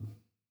not, but,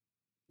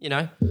 you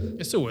know.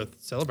 It's still worth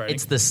celebrating.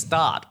 It's the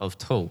start of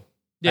Tool.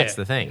 That's Yeah.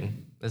 the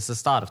thing. It's the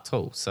start of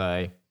Tool.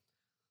 So,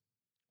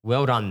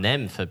 well done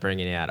them for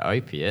bringing out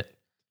Opiate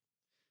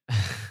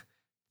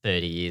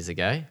 30 years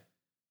ago.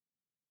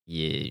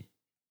 You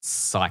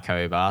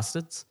psycho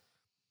bastards.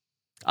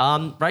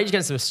 Rage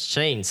Against the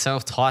Machine,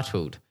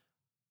 self-titled.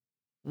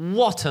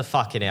 What a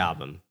fucking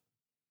album.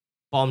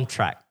 Bomb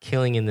Track,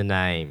 Killing in the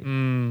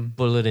Name,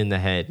 Bullet in the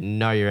Head,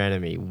 Know Your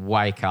Enemy,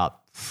 Wake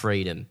Up,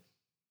 Freedom.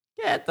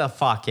 Get the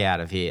fuck out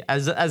of here.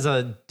 As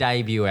a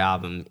debut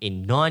album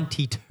in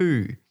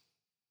 92.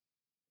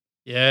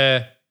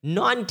 Yeah.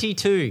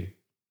 92.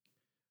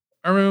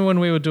 I remember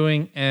when we were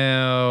doing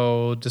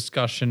our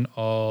discussion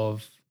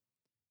of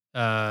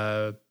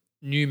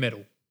new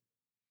metal.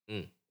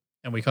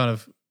 And we kind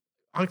of,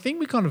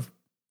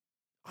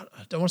 I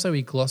don't want to say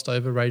we glossed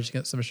over Rage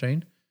Against the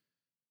Machine,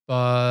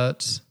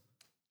 but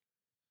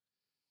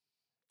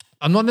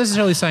I'm not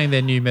necessarily saying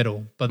they're new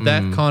metal, but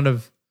that kind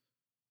of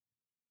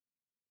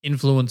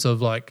influence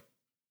of like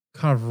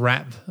kind of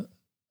rap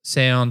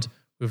sound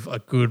with a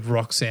good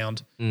rock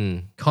sound.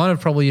 Mm. Kind of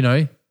probably, you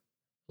know,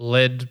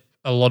 led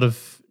a lot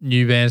of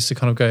new bands to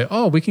kind of go,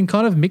 oh, we can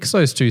kind of mix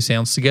those two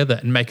sounds together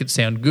and make it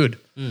sound good.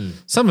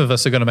 Some of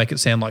us are going to make it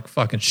sound like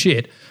fucking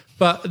shit,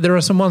 but there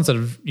are some ones that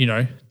have, you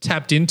know,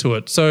 tapped into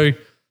it. So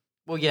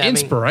Well, yeah,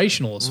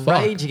 inspirational as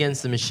fuck. Rage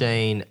Against the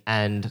Machine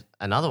and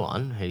another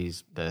one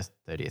whose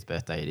 30th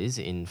birthday it is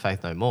in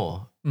Faith No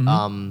More.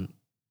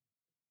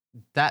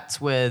 That's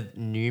where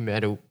new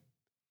metal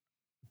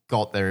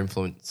got their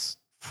influence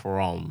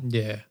from.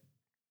 Yeah.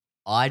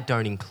 I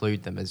don't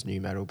include them as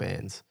new metal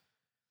bands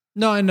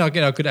No,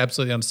 again, I could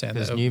absolutely understand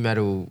because that. new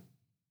metal,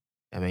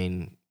 I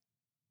mean,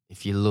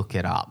 if you look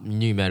it up,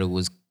 new metal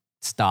was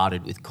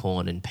started with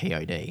Korn and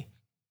POD.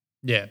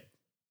 Yeah.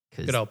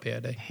 'Cause Good old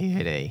POD.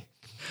 POD.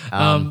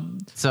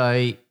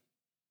 So,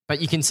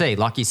 but you can see,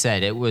 like you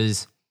said, it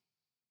was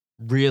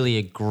really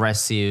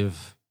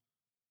aggressive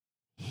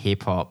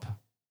hip hop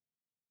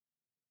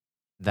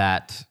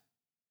that,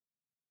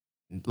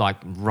 like,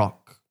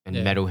 rock and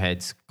Yeah.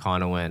 metalheads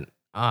kind of went,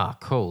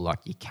 cool. Like,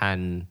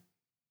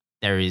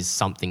 there is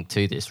something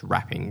to this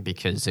rapping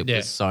because it Yeah.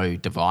 was so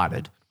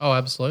divided. Oh,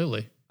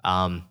 absolutely.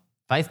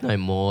 Faith No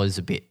More is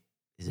a bit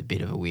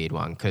of a weird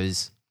one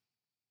because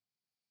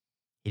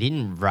he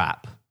didn't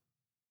rap,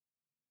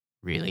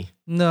 really.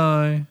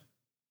 No.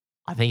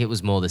 I think it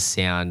was more the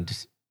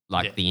sound,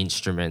 like Yeah. the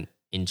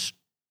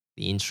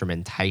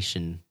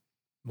instrumentation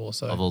More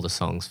so. of all the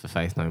songs for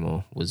Faith No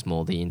More was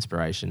more the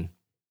inspiration.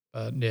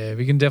 But yeah,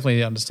 we can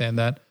definitely understand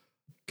that.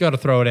 Got to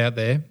throw it out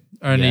there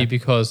only Yeah.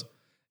 because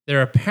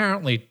they're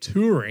apparently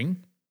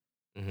touring.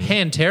 Mhm.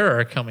 Pantera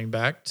are coming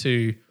back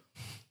to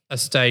a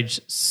stage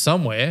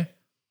somewhere.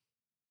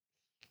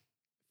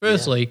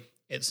 Firstly,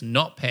 it's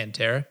not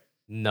Pantera.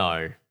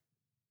 No,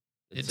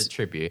 it's It's- a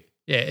tribute.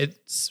 Yeah,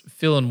 it's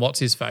Phil and what's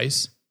his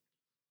face.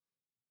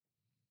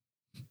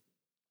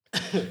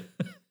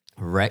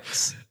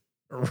 Rex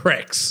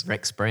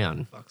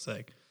Brown. Fuck's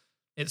sake.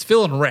 It's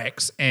Phil and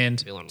Rex and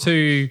Phil and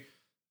two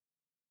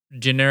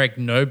generic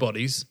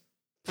nobodies.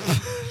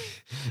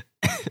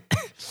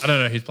 I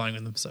don't know who's playing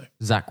with them. So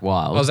Zach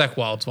Wilde oh, Zach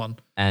Wilde's one.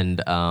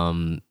 and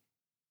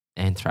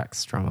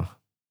Anthrax drummer.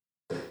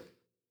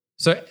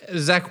 So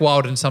Zach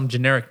Wilde and some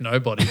generic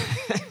nobody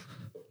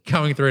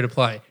coming through to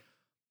play.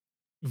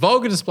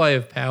 Vulgar Display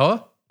of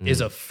Power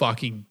is a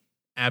fucking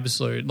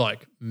absolute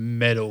like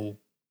metal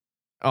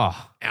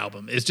Oh,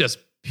 album. It's just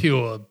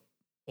pure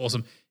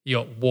awesome. You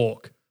got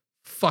Walk,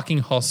 fucking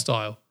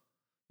Hostile,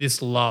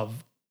 This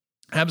Love,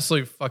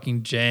 absolute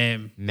fucking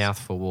jam. Mouth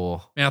for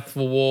War, Mouth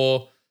for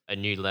War, a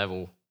new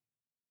level.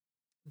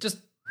 just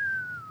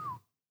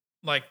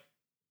like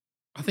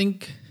I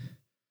think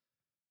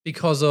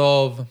because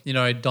of, you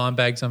know,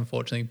 Dimebag's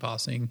unfortunately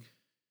passing,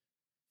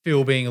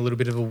 Phil being a little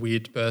bit of a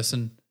weird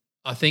person,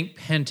 I think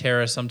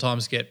Pantera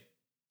sometimes get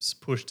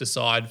pushed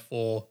aside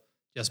for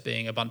just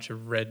being a bunch of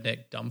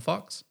redneck dumb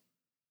fucks,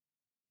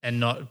 and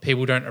not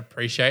people don't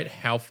appreciate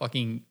how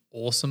fucking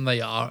awesome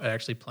they are at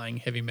actually playing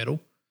heavy metal.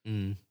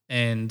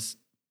 And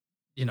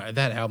you know,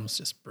 that album's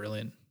just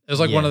brilliant. It was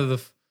like one of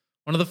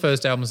the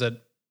first albums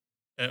that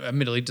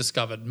admittedly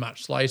discovered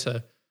much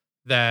later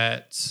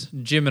that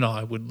Jim and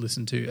I would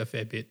listen to a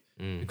fair bit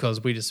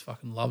because we just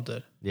fucking loved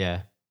it.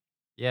 Yeah.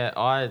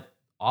 I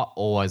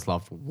always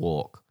loved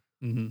Walk.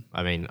 Mm-hmm.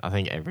 I mean, I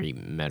think every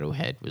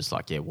metalhead was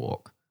like, yeah,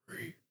 Walk.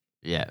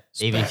 Yeah.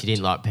 Even if you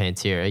didn't like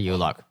Pantera, you were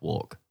like,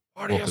 Walk.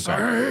 What do you Walk was say?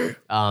 great.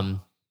 And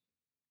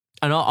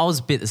I was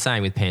a bit the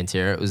same with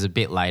Pantera. It was a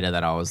bit later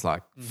that I was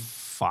like,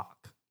 fuck.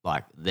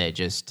 Like, they're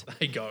just,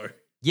 They go.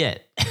 yeah,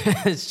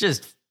 it's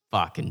just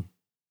fucking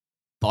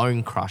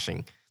bone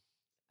crushing.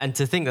 And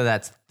to think that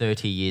that's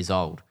 30 years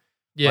old.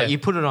 Yeah. Like, you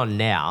put it on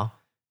now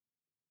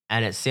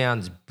and it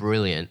sounds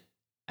brilliant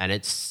and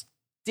it's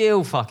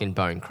still fucking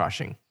bone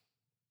crushing.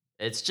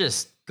 It's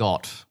just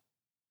got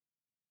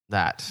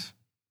that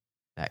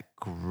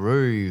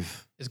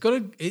groove. It's got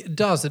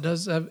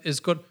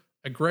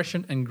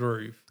aggression and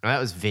groove. And that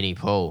was Vinnie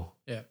Paul.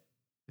 Yeah.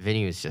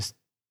 Vinnie was just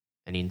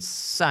an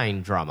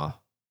insane drummer.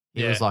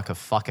 He was Yeah. like a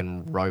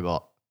fucking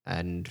robot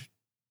and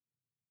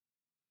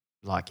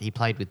like he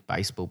played with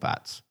baseball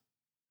bats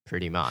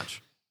pretty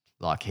much.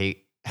 Like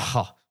he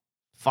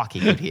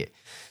could hit.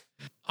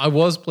 I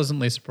was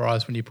pleasantly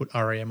surprised when you put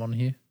REM on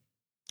here.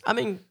 I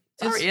mean,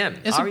 It's-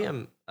 REM. it's a-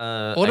 REM.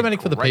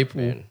 Automatic for the great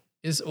People band.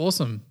 is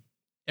awesome.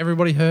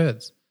 Everybody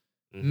hurts.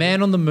 Mhm.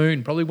 Man on the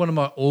Moon, probably one of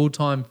my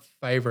all-time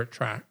favorite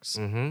tracks.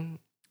 Mhm.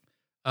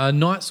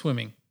 Night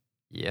Swimming.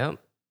 Yeah.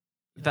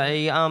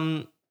 They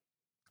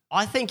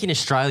I think in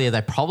Australia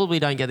they probably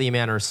don't get the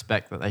amount of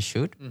respect that they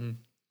should. Mhm.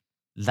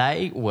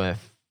 They were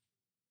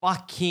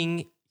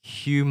fucking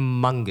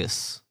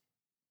humongous.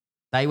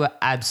 They were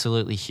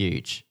absolutely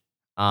huge.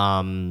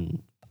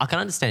 I can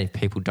understand if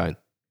people don't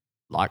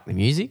like the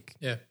music,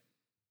 Yeah.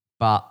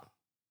 but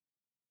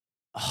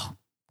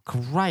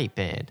great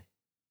band.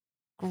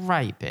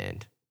 Great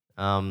band.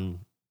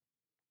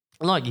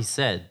 Like you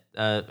said,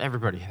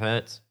 Everybody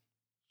Hurts.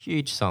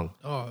 Huge song.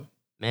 Oh,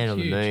 Man on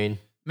the Huge. Moon.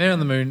 Man on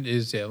the Moon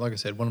is, yeah, like I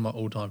said, one of my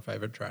all-time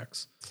favorite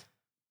tracks.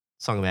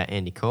 Song about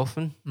Andy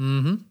Kaufman.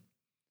 Mm-hmm.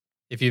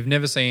 If you've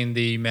never seen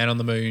the Man on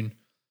the Moon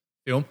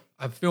film,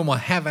 a film I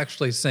have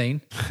actually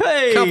seen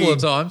Hey! a couple of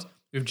times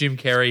with Jim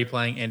Carrey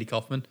playing Andy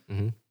Kaufman.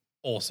 Mm-hmm.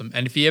 Awesome.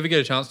 And if you ever get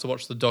a chance to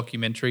watch the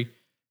documentary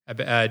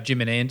about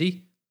Jim and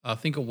Andy, I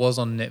think it was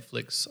on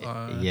Netflix.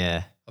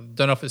 Yeah. I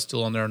don't know if it's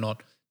still on there or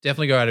not.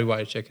 Definitely go out of your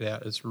way to check it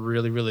out. It's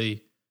really,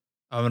 really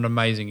an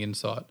amazing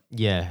insight.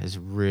 Yeah, it's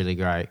really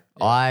great.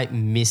 I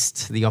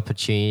missed the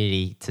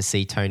opportunity to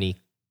see Tony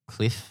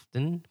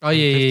Clifton. Oh,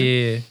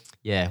 yeah.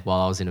 Yeah,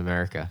 while I was in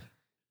America,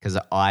 because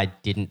I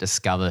didn't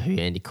discover who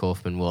Andy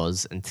Kaufman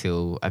was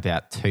until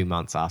about 2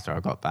 months after I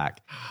got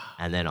back,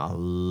 and then I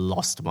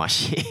lost my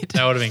shit.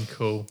 That would have been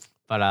cool.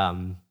 But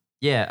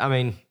yeah, I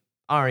mean,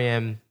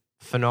 REM,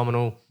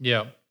 phenomenal.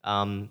 Yeah.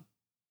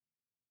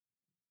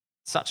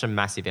 Such a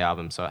massive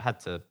album, so I had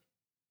to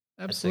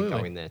Absolutely.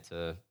 go in there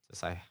to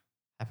say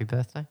happy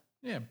birthday.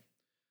 Yeah.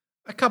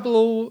 A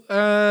couple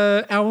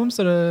of albums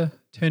that are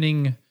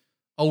turning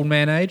old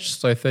man age,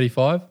 so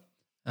 35.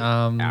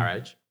 Our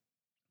age.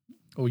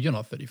 Oh, you're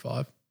not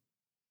 35.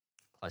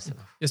 Close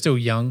enough. You're still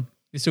young.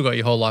 You still got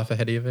your whole life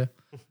ahead of you.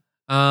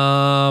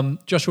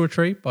 Joshua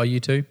Tree by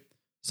U2.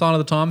 Sign of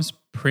the Times,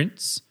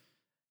 Prince.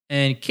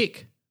 And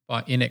Kick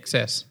by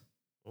INXS.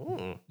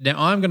 Ooh. Now,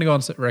 I'm going to go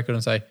on record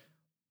and say,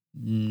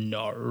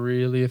 not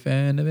really a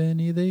fan of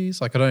any of these.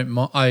 Like,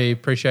 I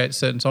appreciate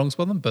certain songs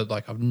for them, but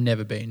like, I've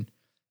never been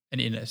an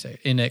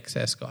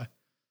INXS guy.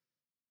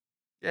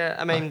 Yeah,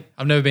 I mean,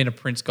 I've never been a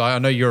Prince guy. I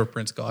know you're a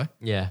Prince guy.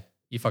 yeah.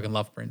 You fucking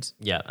love Prince.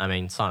 Yeah, I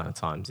mean, Sign of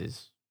the Times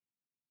is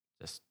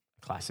just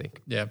a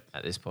classic Yeah.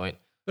 at this point.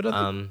 But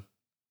I think,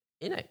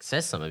 In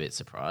excess, I'm a bit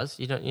surprised.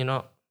 You're not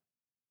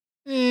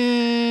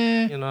about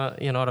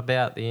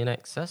the in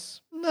excess.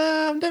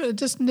 no, it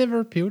just never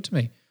appealed to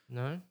me.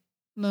 No,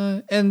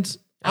 And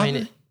I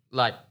mean,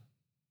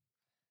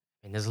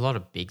 there's a lot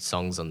of big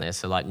songs on there.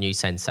 So like New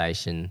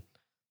Sensation,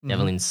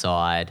 Devil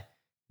Inside,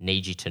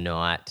 Need You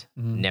Tonight,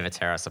 Never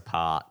Tear Us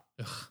Apart,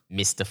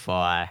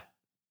 Mystify,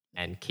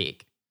 and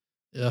Kick.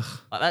 ugh.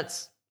 Like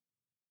that's,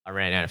 I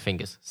ran out of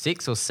fingers.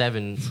 6 or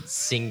 7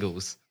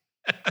 singles.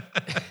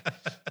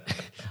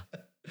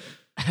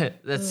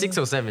 That's 6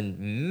 or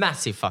 7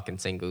 massive fucking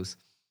singles.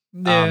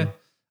 Yeah.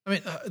 I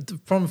mean, the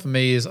problem for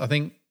me is I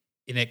think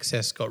In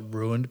Excess got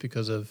ruined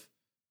because of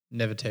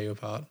Never Tear You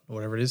Apart or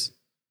whatever it is.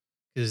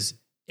 Because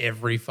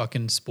every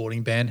fucking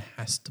sporting band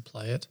has to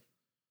play it.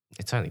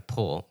 It's only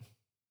Port.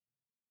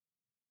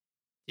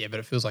 Yeah, but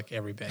it feels like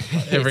every band.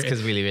 It's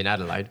because we live in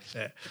Adelaide.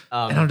 Yeah.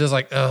 And I'm just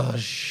like, oh,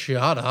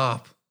 shut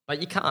up. But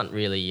you can't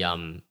really.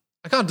 I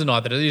can't deny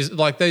that it is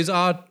like these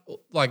are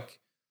like,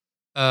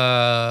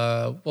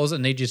 what was it?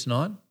 Need You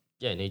Tonight?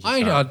 Yeah, Need You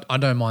Tonight. I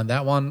don't mind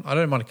that one. I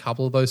don't mind a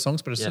couple of those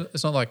songs, but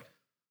it's not like,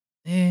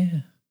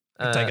 take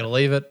it or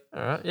leave it.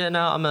 All right. Yeah,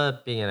 no, I'm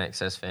a big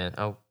INXS fan.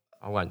 I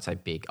won't say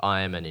big.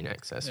 I am an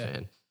INXS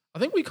fan. I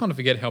think we kind of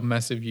forget how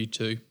massive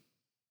U2.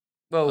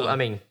 Well, I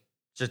mean,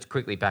 just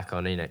quickly back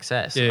on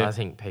INXS, Yeah. I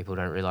think people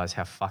don't realise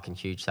how fucking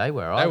huge they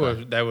were.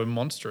 Either. They were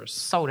monstrous.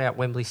 Sold out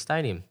Wembley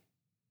Stadium.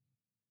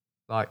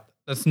 Like,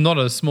 That's not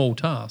a small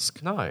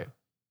task. no,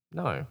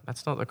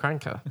 that's not the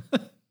cranker.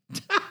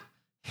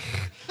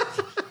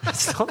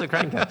 That's not the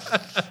cranker.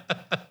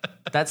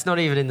 That's not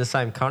even in the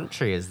same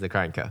country as the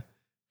cranker.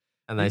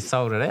 And they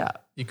sold it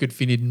out. You could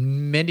fit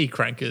in many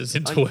crankers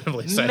into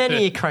Wembley Stadium.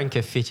 Many a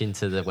cranker fit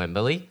into the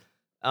Wembley.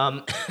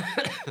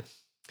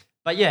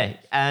 But yeah,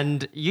 and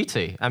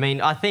U2. I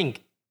mean, I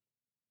think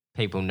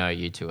people know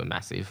U2 are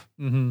massive.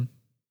 Mm-hmm.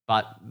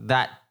 But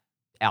that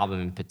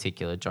album in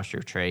particular,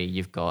 Joshua Tree,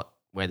 you've got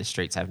Where the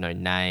Streets Have No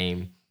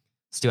Name,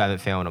 Still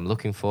Haven't Found What I'm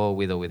Looking For,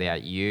 With or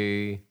Without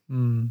You.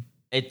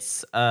 It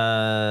was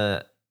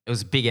a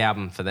big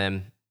album for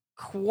them.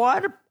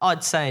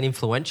 I'd say an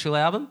influential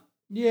album.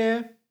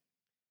 Yeah.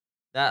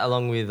 That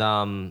along with,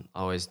 I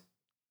always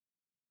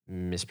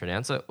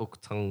mispronounce it,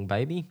 Uktung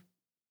Baby.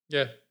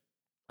 Yeah.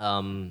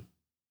 Uktung,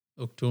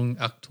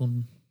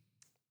 Aktung.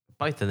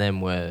 Both of them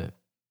were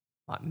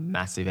like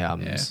massive Yeah.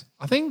 albums.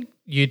 I think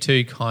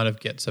U2 kind of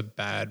gets a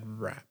bad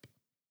rap.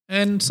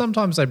 And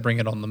sometimes they bring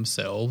it on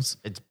themselves.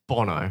 It's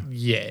Bono.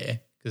 Yeah.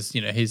 Because,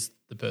 he's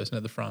the person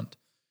at the front.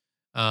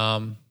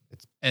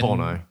 It's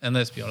Bono. And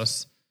let's be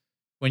honest,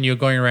 when you're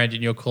going around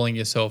and you're calling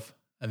yourself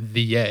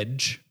The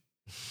Edge,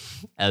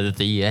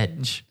 The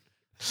Edge.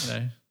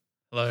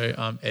 hello,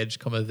 I'm Edge,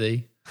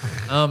 the.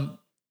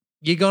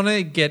 You're going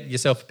to get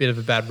yourself a bit of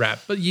a bad rap,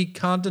 but you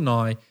can't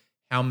deny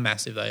how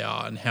massive they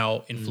are and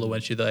how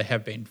influential they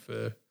have been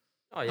for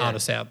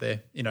artists out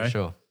there, For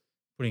sure.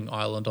 putting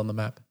Ireland on the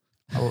map.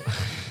 Oh.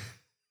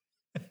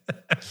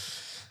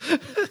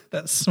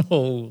 That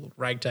small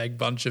ragtag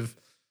bunch of...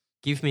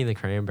 Give me the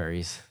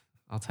Cranberries.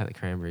 I'll take the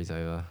Cranberries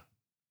over.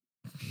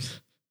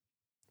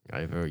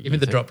 Give me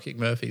the Dropkick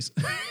Murphys.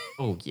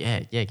 Oh, yeah.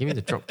 Give me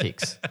the drop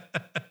kicks.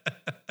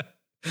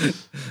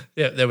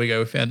 Yeah, there we go.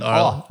 We found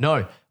Ireland. Oh,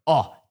 no.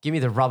 Oh, give me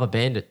the Rubber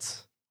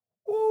Bandits.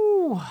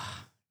 Ooh.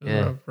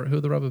 Who are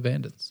the Rubber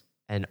Bandits?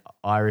 An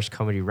Irish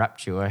comedy rap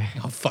duo.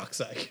 Oh, fuck's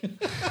sake.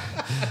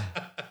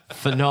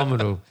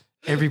 Phenomenal.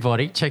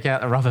 Everybody, check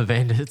out the Rubber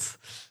Bandits.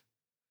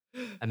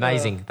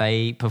 Amazing.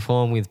 They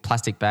perform with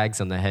plastic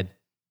bags on their head.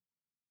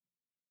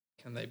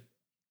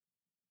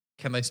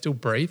 Can they still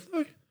breathe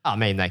though? I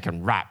mean, they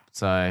can rap,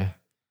 so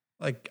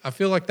Like, I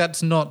feel like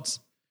that's not.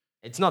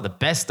 it's not the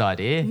best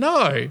idea.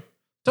 No.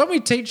 Don't we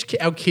teach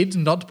our kids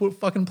not to put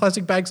fucking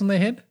plastic bags on their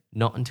head?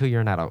 Not until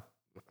you're an adult.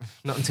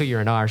 Not until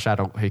you're an Irish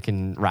adult who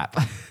can rap.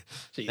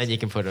 Jeez. Then you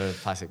can put a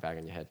plastic bag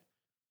on your head.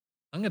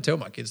 I'm going to tell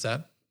my kids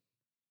that.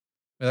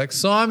 They're like,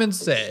 Simon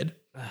said.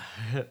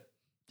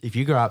 If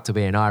you grow up to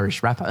be an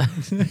Irish rapper,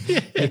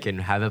 you can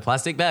have a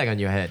plastic bag on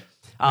your head.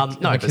 No,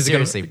 My but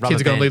seriously,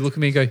 kids are going to look at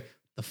me and go,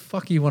 the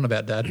fuck are you on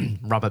about, Dad?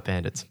 Rubber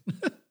Bandits.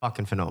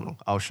 Fucking phenomenal.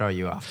 I'll show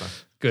you after.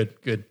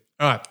 Good.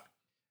 All right.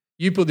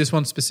 You put this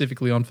one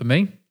specifically on for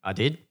me. I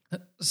did.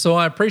 So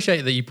I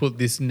appreciate that you put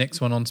this next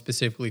one on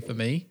specifically for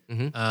me,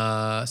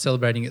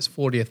 celebrating its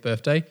 40th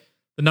birthday.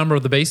 The Number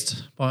of the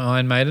Beast by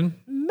Iron Maiden.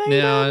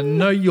 Now, I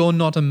know you're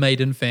not a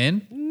Maiden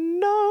fan.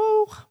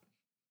 No.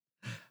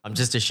 I'm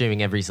just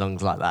assuming every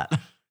song's like that.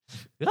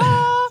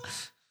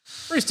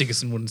 Bruce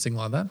Dickinson wouldn't sing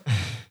like that.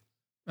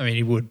 I mean,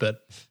 he would,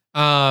 but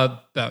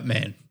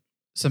man,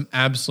 some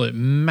absolute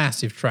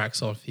massive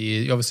tracks off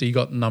here. Obviously, you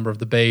got Number of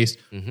the Beast,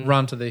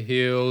 Run to the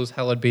Hills,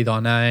 Hallowed Be Thy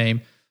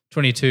Name,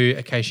 22,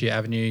 Acacia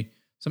Avenue.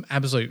 Some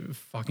absolute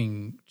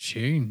fucking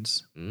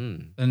tunes.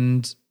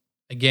 And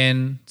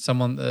again,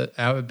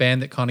 our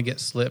band that kind of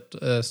gets slept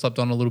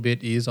on a little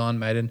bit is Iron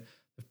Maiden.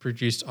 They've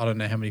produced I don't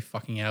know how many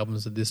fucking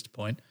albums at this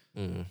point.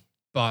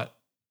 But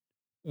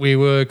we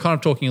were kind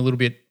of talking a little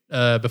bit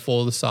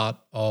before the start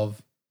of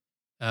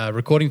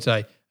recording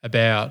today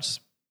about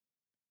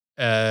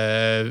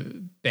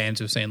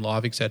bands we've seen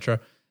live, etc.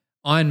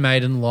 Iron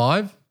Maiden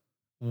live,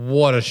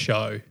 what a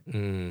show.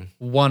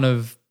 One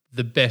of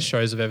the best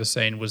shows I've ever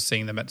seen was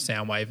seeing them at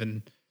Soundwave,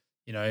 and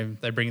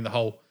they bring the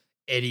whole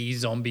Eddie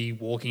zombie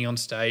walking on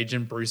stage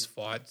and Bruce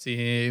fights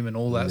him and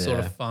all that sort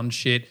of fun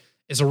shit.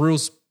 It's a real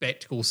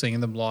spectacle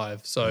seeing them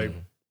live. So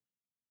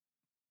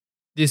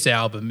this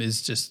album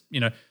is just,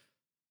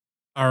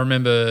 I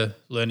remember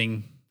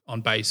learning on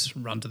bass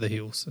Run to the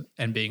Hills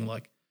and being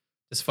like,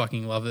 just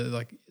fucking love it.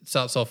 Like, it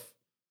starts off,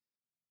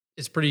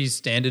 it's pretty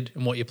standard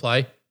in what you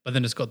play, but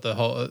then it's got the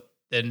whole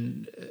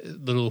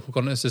little hook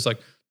on it. It's just like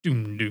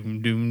doom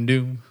doom doom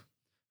doom,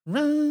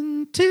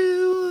 run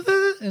to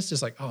the. It's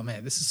just like, oh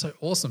man, this is so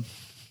awesome.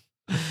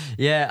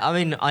 Yeah, I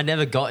mean, I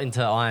never got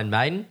into Iron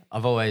Maiden.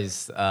 I've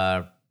always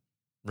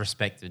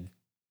respected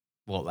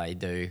what they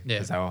do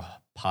because they were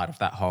part of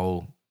that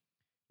whole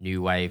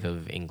new wave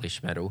of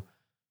English metal.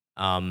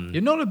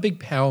 You're not a big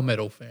power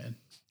metal fan.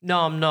 No,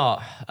 I'm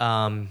not.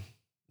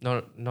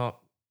 Not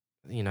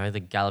the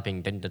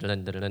galloping dun, dun,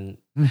 dun, dun,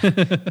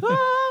 dun.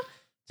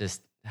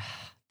 Just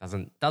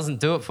doesn't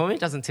do it for me.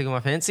 Doesn't tickle my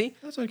fancy.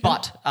 That's okay.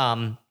 But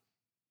a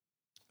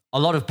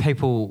lot of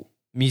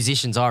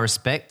musicians I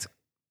respect,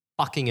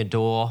 fucking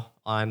adore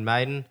Iron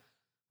Maiden.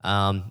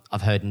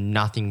 I've heard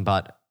nothing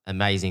but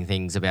amazing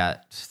things about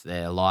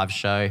their live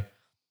show.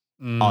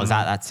 I was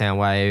at that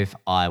Soundwave.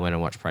 I went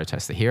and watched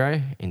Protest the Hero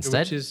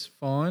instead. Which is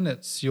fine.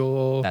 It's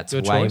your That's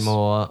your way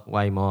choice.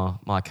 way more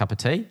my cup of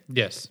tea.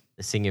 Yes.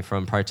 The singer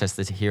from Protest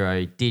the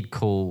Hero did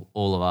call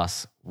all of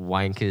us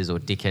wankers or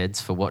dickheads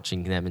for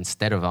watching them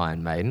instead of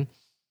Iron Maiden.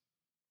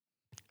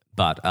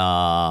 But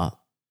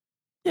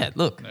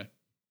look. No.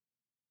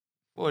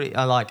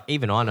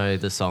 Even I know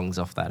the songs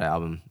off that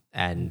album,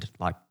 and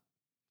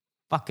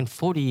fucking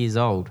 40 years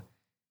old,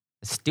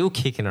 still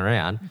kicking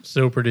around.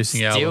 Still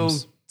producing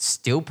albums.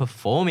 Still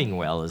performing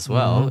well as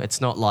well.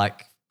 It's not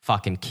like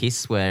fucking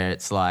Kiss where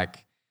it's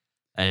like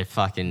a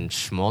fucking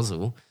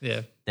schmozzle.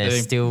 Yeah.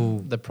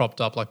 They're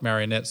propped up like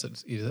marionettes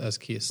as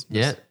Kiss.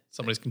 Yeah.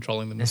 Somebody's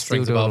controlling them. They're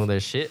still doing all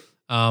their shit.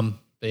 But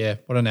yeah,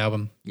 what an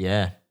album.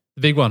 Yeah.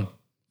 The big one,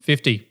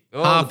 50.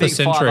 Oh, half the a big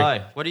century.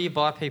 50. What do you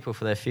buy people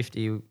for their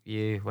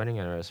 50-year wedding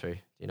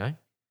anniversary? Do you know?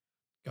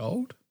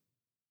 Gold?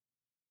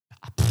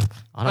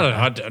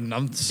 I don't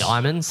know.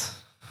 Diamonds?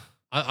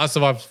 I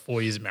survived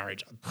 4 years of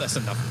marriage. That's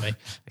enough for me.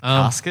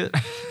 Casket?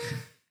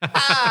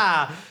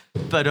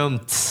 But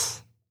from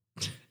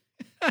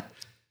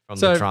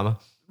the drama.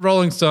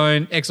 Rolling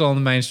Stone, Exile on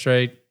the Main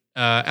Street,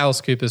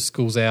 Alice Cooper's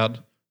School's Out,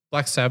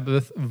 Black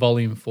Sabbath,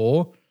 Volume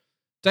 4,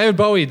 David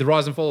Bowie, The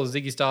Rise and Fall of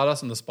Ziggy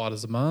Stardust and the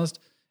Spiders of Mars,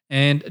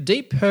 and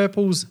Deep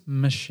Purple's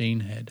Machine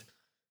Head.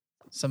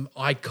 Some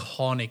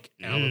iconic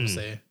albums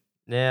there.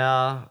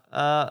 Now,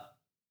 I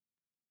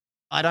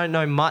don't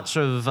know much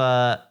of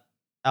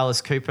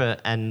Alice Cooper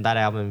and that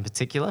album in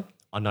particular.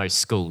 I know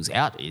School's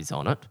Out is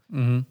on it.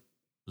 Mm-hmm.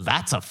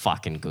 That's a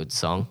fucking good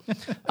song.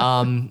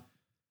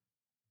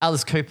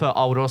 Alice Cooper,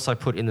 I would also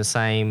put in the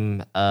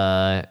same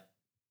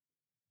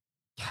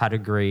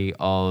category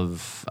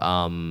of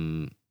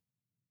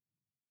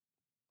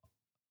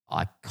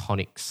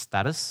iconic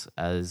status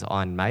as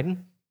Iron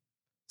Maiden,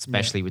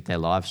 especially with their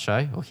live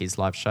show or his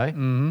live show.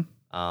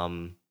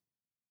 Mm-hmm.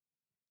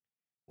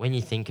 When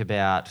you think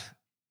about,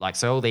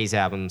 so all these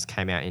albums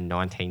came out in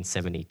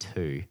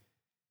 1972.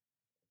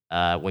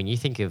 When you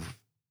think of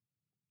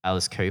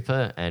Alice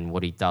Cooper and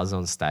what he does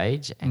on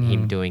stage and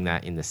him doing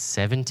that in the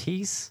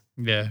 70s,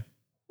 Yeah.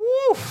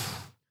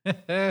 woof,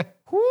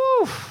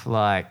 Whew,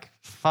 like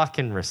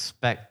fucking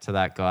respect to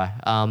that guy.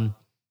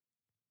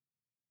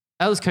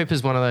 Alice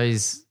Cooper's one of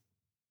those.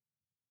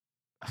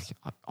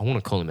 I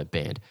want to call him a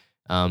band.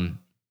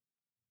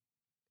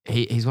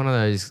 He's one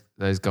of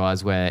those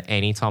guys where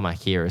anytime I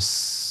hear a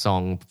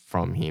song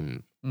from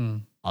him,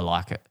 I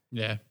like it.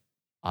 Yeah.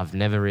 I've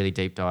never really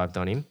deep dived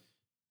on him.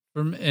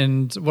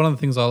 And one of the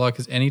things I like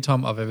is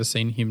anytime I've ever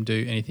seen him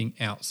do anything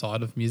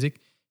outside of music,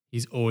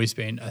 he's always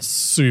been a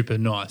super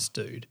nice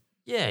dude.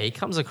 Yeah, he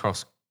comes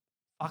across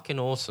fucking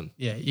awesome.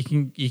 Yeah, you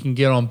can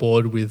get on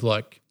board with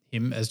like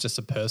him as just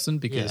a person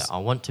because I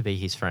want to be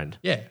his friend.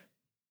 Yeah,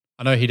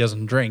 I know he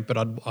doesn't drink, but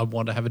I'd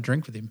want to have a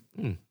drink with him.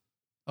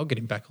 I'll get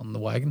him back on the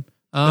wagon.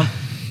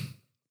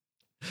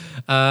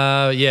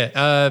 Ziggy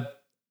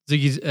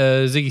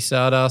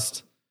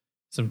Stardust,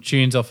 some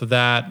tunes off of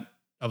that.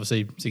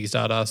 Obviously, Ziggy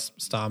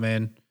Stardust,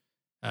 Starman,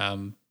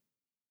 Moonage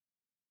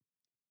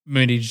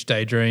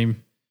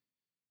Daydream,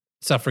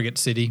 Suffragette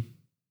City.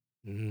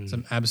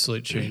 Some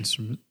absolute tunes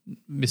from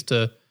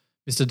Mr.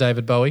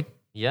 David Bowie.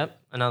 Yep,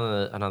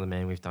 another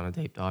man we've done a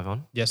deep dive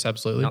on. Yes,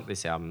 absolutely. Not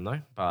this album though,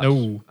 but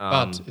no,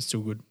 but it's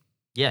still good.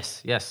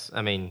 Yes.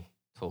 I mean,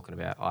 talking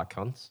about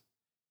icons,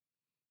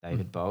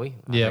 David Bowie.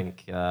 I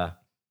think if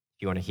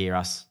you want to hear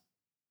us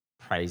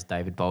praise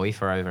David Bowie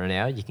for over an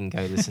hour, you can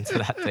go listen to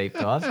that deep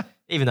dive,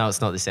 even though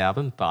it's not this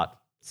album, but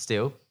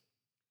still.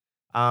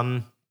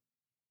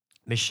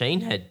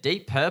 Machine Head,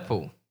 Deep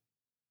Purple.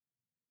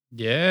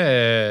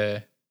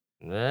 Yeah.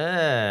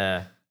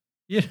 Yeah.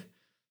 Yeah.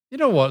 You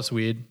know what's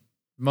weird?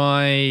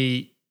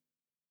 My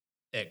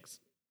ex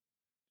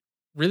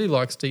really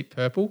likes Deep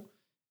Purple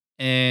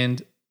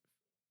and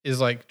is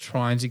like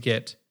trying to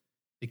get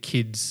the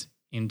kids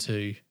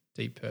into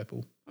Deep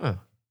Purple,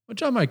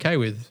 which I'm okay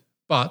with,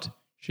 but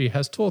she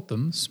has taught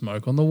them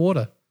Smoke on the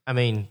Water. I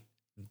mean,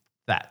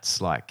 that's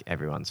like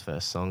everyone's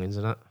first song,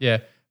 isn't it?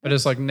 Yeah, but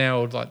it's like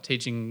now like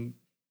teaching,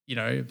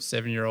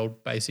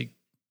 7-year-old basic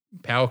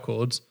power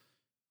chords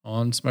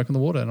on Smoke on the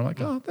Water. And I'm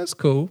like, oh, that's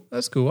cool.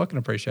 That's cool. I can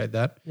appreciate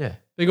that. Yeah.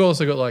 But you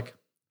also got like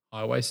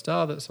Highway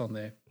Star that's on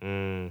there,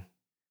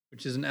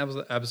 which is an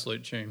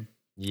absolute tune.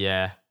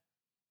 Yeah.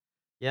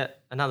 Yeah,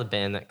 another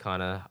band that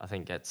kind of, I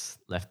think, gets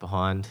left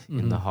behind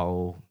in the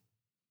whole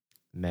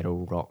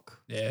metal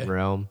rock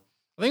realm.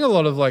 I think a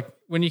lot of like,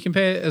 when you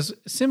compare as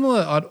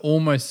similar, I'd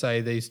almost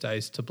say these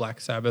days to Black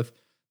Sabbath,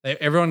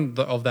 everyone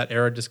of that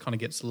era just kind of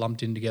gets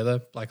lumped in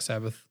together. Black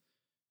Sabbath,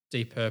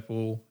 Deep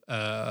Purple,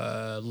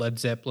 Led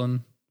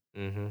Zeppelin.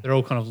 They're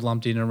all kind of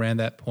lumped in around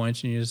that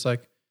point, and you're just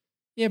like,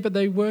 yeah, but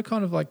they were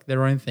kind of like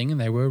their own thing,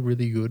 and they were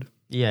really good.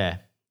 Yeah.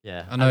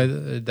 I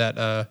know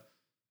that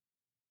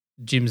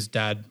Jim's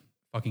dad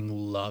fucking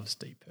loves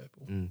Deep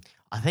Purple.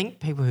 I think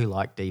people who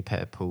like Deep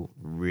Purple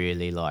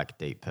really like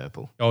Deep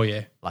Purple. Oh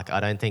yeah, like I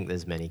don't think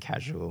there's many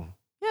casual.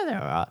 Yeah,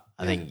 there are.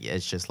 I think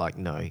it's just like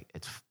no,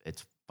 it's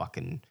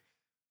fucking.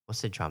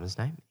 What's the drummer's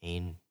name?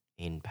 Ian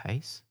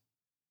Pace.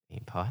 I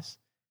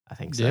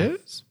think so.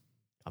 Yes.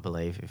 I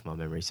believe, if my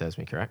memory serves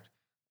me correct.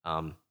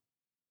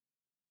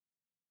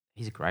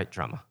 He's a great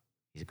drummer.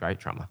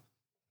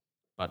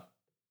 But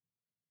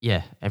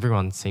yeah,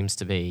 everyone seems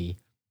to be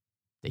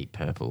Deep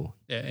Purple.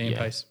 Yeah, Ian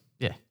Pace.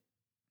 Yeah.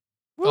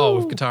 Oh,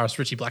 with guitarist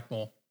Richie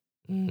Blackmore.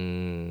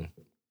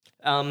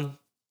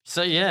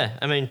 So yeah,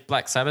 I mean,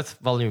 Black Sabbath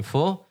Volume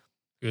 4.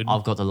 Good.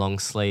 I've got the long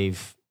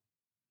sleeve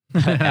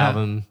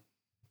album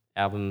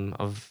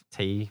of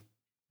T,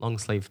 long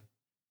sleeve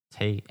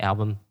T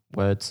album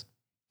words.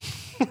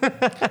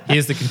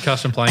 Here's the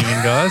concussion playing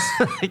in, guys.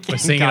 We're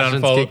seeing it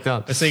unfold.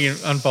 We're seeing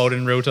it unfold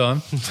in real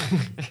time.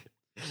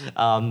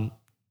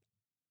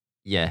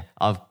 Yeah,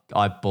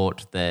 I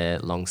bought their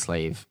long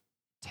sleeve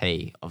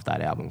tee of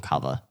that album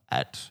cover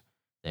at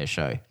their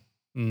show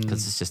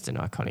because it's just an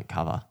iconic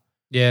cover.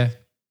 Yeah,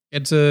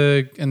 and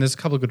there's a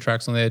couple of good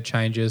tracks on there.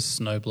 Changes,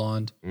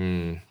 Snowblind,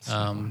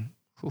 some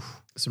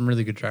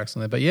really good tracks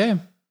on there. But yeah.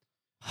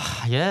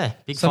 Yeah,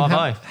 big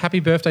 5-0. Happy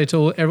birthday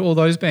to all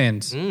those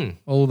bands.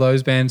 All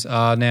those bands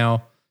are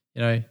now,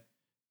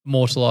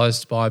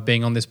 immortalized by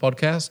being on this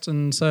podcast,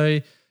 and so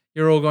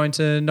you're all going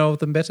to know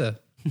them better,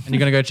 and you're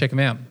going to go check them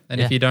out.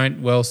 And if you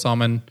don't, well,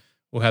 Simon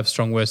will have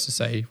strong words to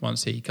say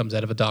once he comes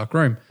out of a dark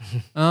room.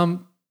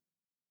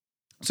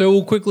 So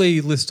we'll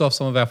quickly list off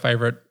some of our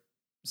favorite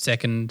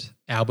second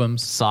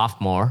albums.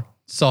 Sophomore.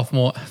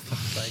 Some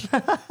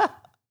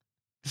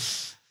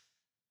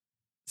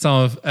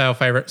of our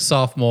favorite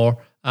sophomore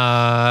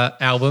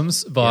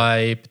albums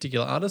by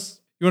particular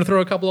artists. You want to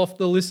throw a couple off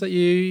the list that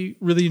you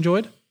really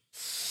enjoyed?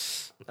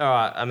 All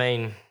right. I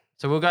mean,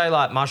 so we'll go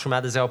like Marshall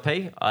Mathers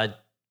LP. I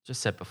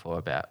just said before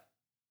about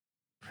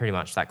pretty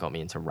much that got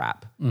me into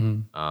rap.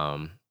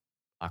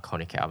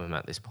 Iconic album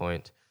at this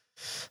point.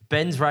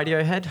 Ben's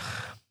Radiohead.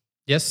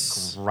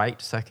 Yes.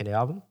 Great second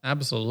album.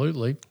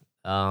 Absolutely.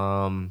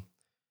 One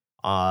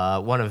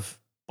of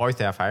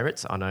both our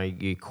favourites. I know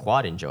you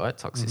quite enjoy it.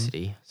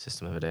 Toxicity,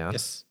 System of a Down.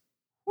 Yes.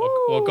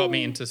 What got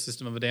me into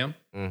System of a Down?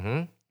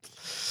 An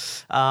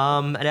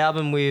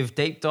album with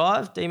Deep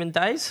Dive, Demon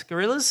Days,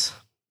 Gorillaz.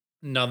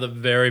 Another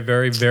very,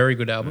 very, very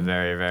good album.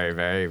 Very, very,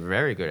 very,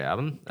 very good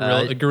album.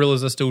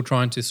 Gorillas are still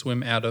trying to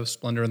swim out of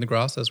Splendor in the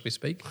Grass as we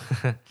speak.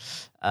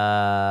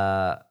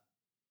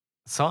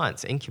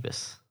 Science,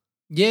 Incubus.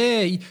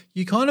 Yeah,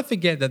 you kind of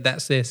forget that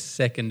that's their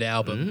second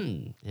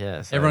album.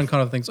 Yeah. So Everyone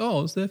kind of thinks,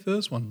 oh, it's their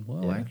first one.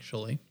 Well,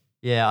 actually.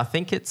 Yeah, I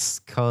think it's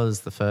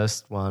because the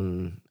first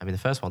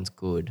one's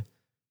good,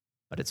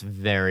 but it's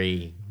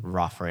very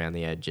rough around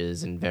the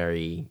edges and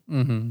very...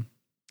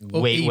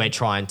 We're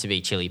trying to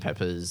be Chili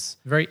Peppers.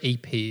 Very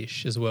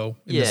EP-ish as well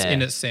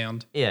in its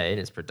sound. Yeah, in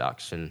its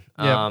production.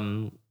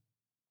 Yep.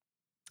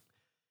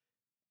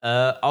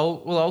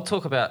 I'll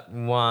talk about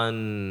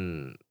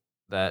one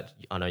that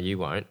I know you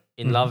won't.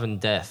 In Love and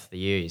Death, The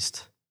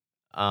Used.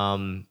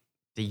 The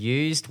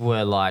Used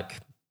were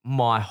like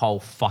my whole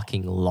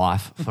fucking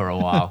life for a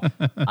while.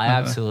 I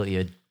absolutely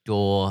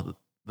adore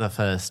the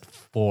first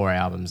 4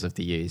 albums of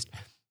The Used.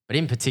 But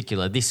in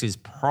particular, this is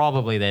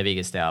probably their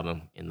biggest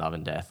album, In Love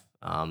and Death.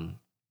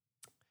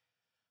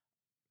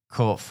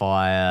 Caught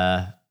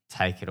Fire,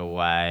 Take It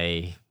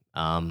Away,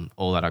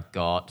 All That I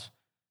Got.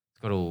 It's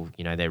got all,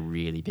 their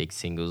really big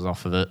singles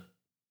off of it.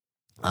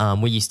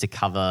 We used to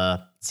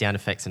cover sound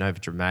effects and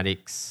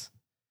overdramatics.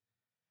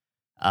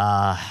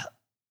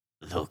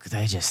 Look,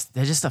 they're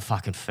just a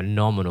fucking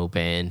phenomenal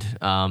band.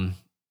 For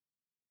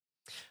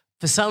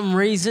some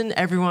reason,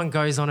 everyone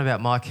goes on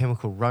about My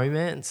Chemical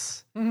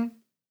Romance.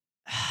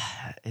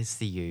 It's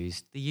The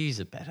Used. The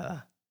Used are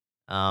better.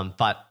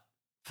 But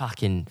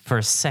fucking for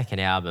a second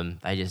album,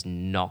 they just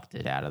knocked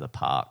it out of the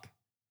park,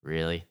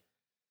 really.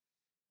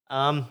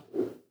 Yeah,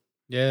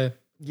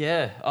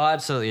 I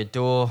absolutely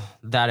adore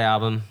that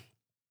album.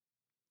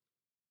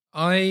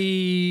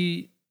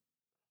 I've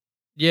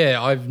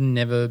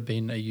never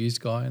been a Used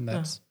guy, and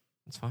that's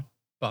fine.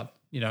 But,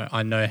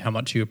 I know how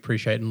much you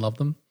appreciate and love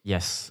them.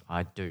 Yes,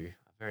 I do.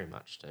 I very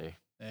much do.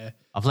 Yeah.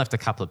 I've left a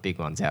couple of big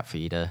ones out for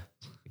you to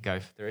go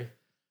through.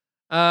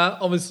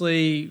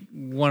 Obviously,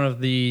 two of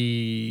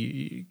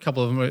the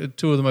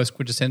most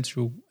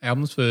quintessential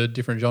albums for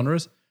different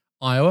genres.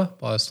 Iowa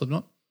by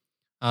Slipknot.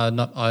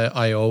 Not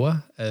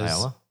Iowa,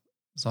 as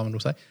Simon will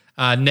say.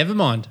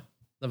 Nevermind,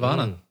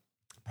 Nirvana.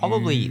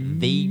 Probably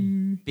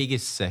the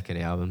biggest second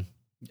album.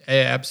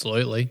 Yeah,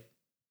 absolutely.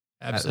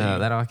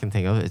 That I can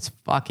think of. It's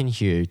fucking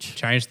huge.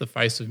 Changed the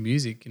face of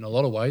music in a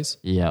lot of ways.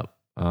 Yep.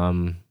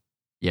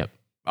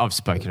 I've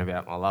spoken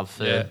about my love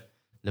for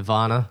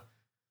Nirvana.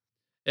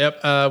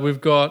 Yep.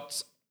 We've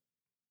got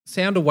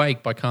Sound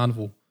Awake by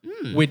Carnival,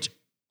 which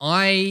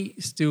I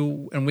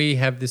still, and we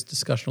have this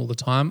discussion all the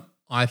time,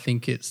 I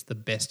think it's the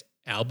best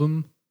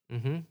album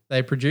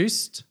they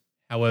produced.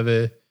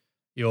 However,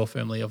 you're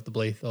firmly of the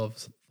belief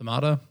of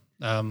Themata.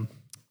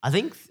 I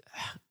think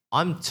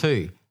I'm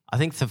too. I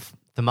think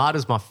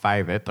Themata's my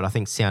favourite, but I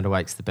think Sound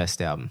Awake's the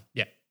best album.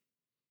 Yeah.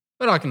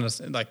 But I can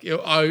understand,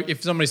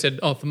 if somebody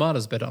said, oh,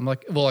 Themata's better, I'm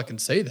like, well, I can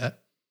see that.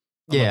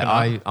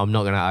 I'm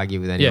not going to argue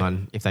with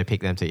anyone if they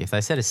pick them two. If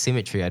they said a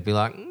Symmetry, I'd be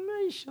like, are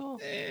you sure?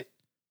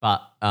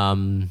 But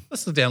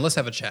let's sit down. Let's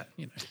have a chat.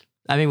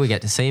 I mean, we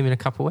get to see him in a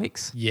couple of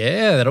weeks.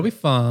 Yeah, that'll be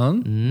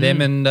fun.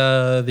 Them and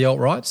the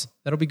alt-rights.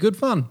 That'll be good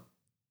fun.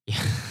 You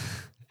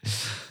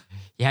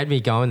had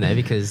me going there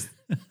because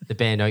the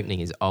band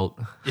opening is alt.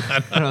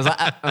 And I was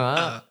like,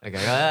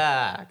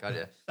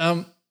 gotcha.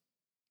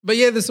 But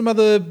yeah, there's some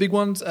other big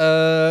ones.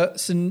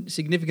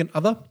 Significant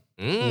Other,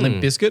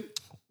 Limp Bizkit.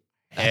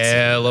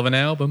 Hell of an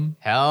album.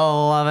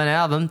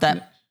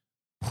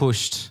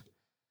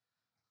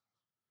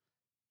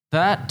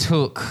 That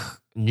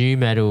took nu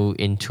metal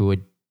into a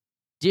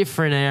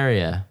different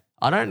area.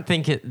 I don't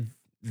think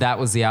that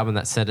was the album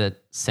that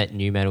set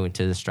nu metal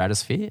into the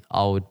stratosphere.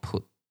 I would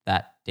put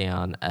that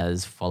down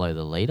as Follow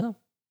the Leader.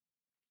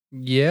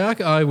 Yeah, I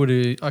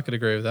could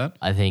agree with that.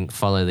 I think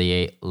Follow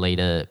the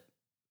Leader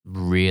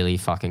really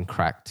fucking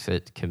cracked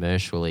it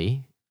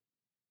commercially.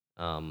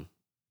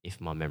 If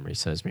my memory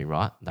serves me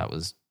right, that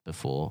was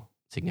before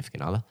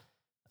Significant Other.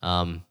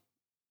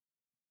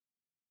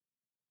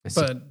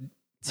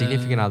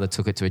 Significant Other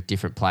took it to a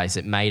different place.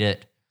 It made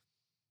it.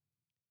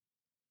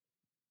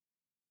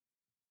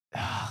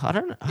 I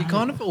don't know. It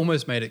kind of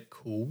almost made it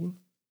cool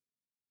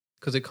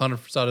because it kind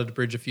of started to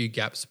bridge a few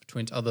gaps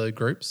between other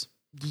groups.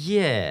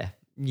 Yeah.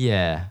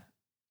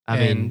 I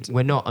mean,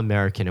 we're not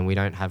American and we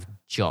don't have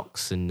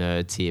jocks and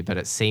nerds here, but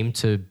it seemed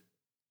to,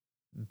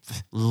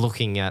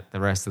 looking at the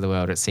rest of the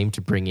world, it seemed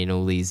to bring in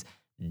all these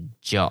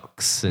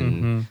jocks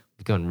and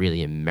we've gone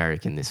really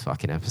American this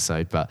fucking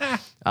episode. But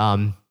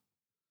for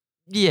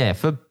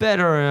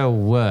better or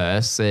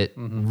worse, it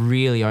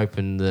really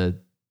opened the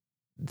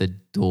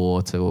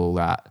door to all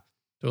that.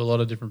 To a lot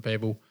of different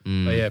people.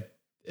 But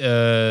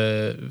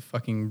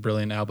fucking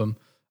brilliant album.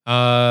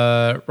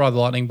 Ride the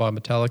Lightning by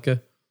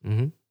Metallica.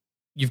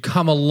 You've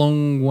Come a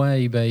Long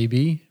Way,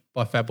 Baby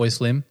by Fatboy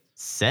Slim.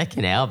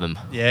 Second album.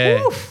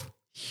 Yeah. Woof.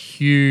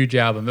 Huge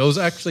album. It was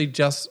actually I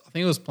think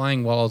it was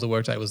playing while I was at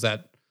work today. Was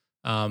that,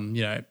 some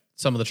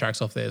of the tracks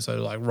off there.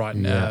 So like Right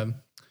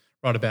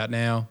About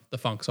Now, The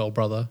Funk Soul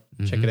Brother.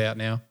 Check it out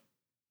now.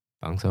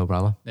 Funk Soul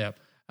Brother. Yep.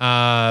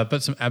 But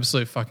some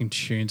absolute fucking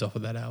tunes off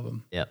of that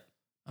album. Yep.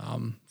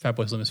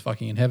 Fatboy Slim is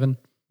fucking in heaven.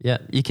 Yeah,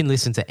 you can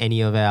listen to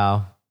any of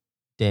our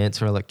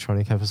dance or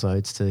electronic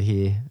episodes to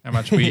hear How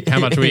much we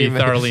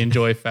thoroughly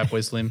enjoy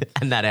Fatboy Slim.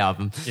 and that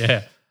album.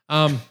 Yeah.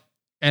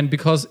 And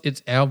because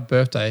it's our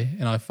birthday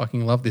and I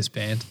fucking love this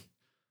band,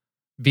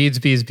 Beards,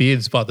 Beards,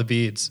 Beards by the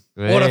Beards.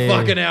 What a Hey.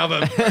 fucking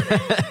album.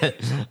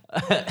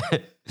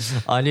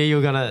 I knew you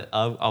were gonna.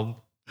 I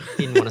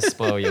didn't want to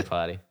spoil your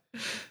party.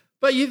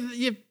 But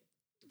you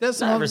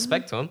that's No, not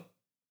respect to them.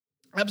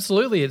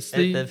 Absolutely. It's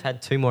the They've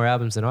had 2 more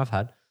albums than I've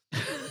had.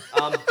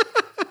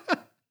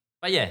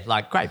 But yeah,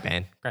 like great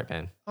band.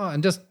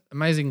 and just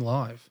amazing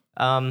live.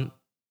 A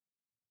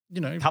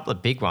You know, couple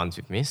of big ones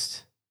we've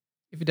missed.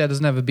 if your dad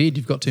doesn't have a beard,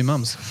 you've got 2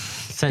 mums.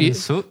 Sen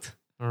Sukt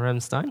or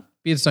Ramstein.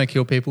 Beards don't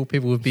kill people.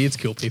 People with beards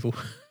kill people.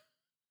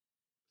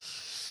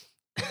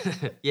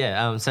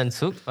 Yeah, Sen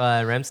Sukt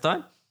by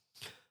Ramstein.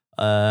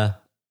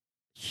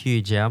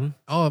 Huge album.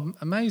 Oh,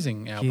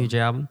 amazing album. Huge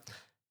album.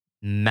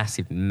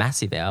 Massive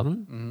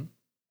album.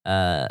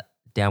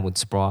 Downward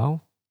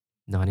Spiral.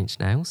 9 Inch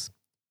Nails.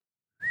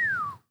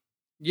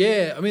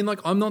 Yeah, I mean, like,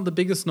 I'm not the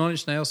biggest Nine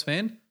Inch Nails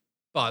fan,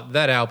 but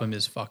that album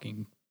is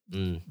fucking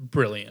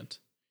brilliant.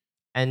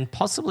 And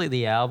possibly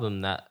the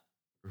album that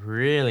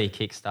really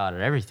kickstarted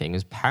everything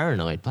was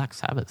Paranoid, Black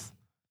Sabbath.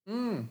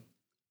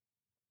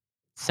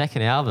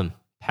 Second album,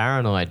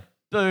 Paranoid.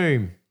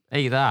 Boom.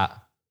 Eat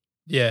that.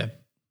 Yeah,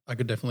 I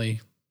could definitely.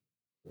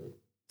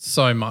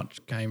 So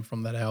much came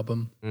from that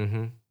album.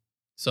 Mm-hmm.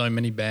 So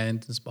many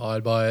bands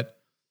inspired by it.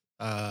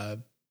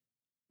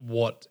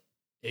 What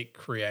it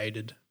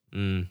created.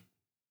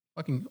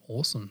 Fucking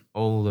awesome.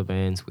 All the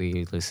bands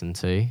we listened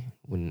to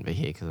wouldn't be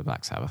here because of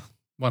Black Sabbath.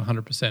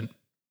 100%.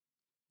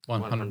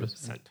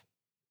 100%.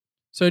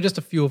 So just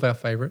a few of our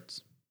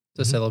favorites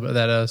to celebrate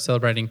that are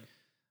celebrating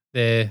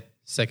their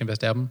second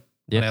best album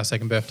on our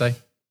second birthday.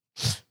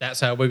 That's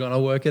how we're going to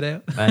work it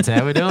out. That's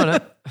how we're doing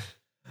it.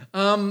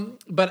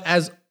 But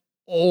as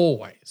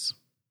always,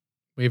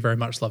 we very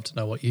much love to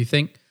know what you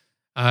think.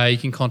 You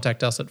can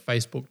contact us at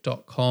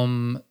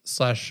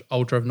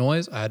facebook.com/Ultra of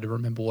Noise. I had to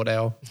remember what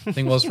our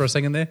thing was for a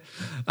second there.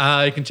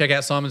 You can check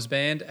out Simon's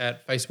band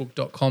at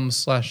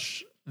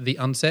facebook.com/The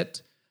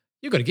Unset.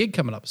 You've got a gig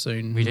coming up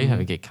soon. We do have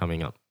a gig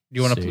coming up.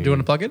 Do you want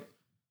to plug it?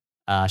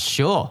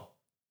 Sure.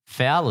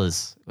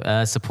 Fowlers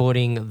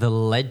supporting the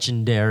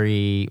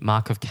legendary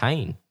Mark of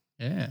Cain.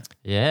 Yeah.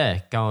 Yeah,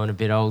 going a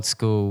bit old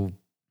school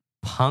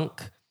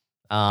punk.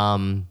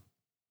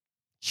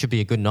 Should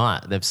be a good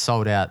night. They've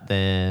sold out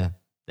their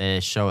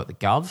show at the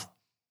Gov.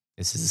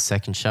 This is the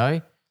second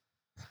show.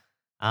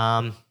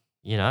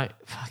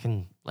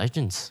 Fucking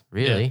legends,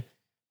 really. Yeah.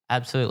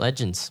 Absolute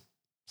legends.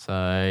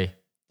 So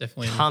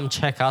Definitely. come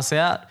check us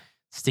out.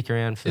 Stick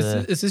around for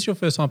Is this your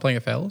first time playing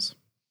at Fowlers?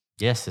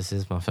 Yes, this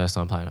is my first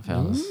time playing at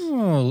Fowlers.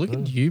 Oh, look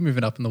at you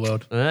moving up in the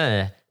world.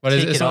 Yeah. But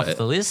Kick it's it not- off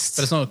the list.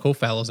 But it's not called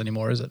Fowlers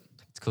anymore, is it?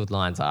 It's called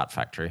Lions Art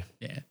Factory.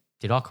 Yeah.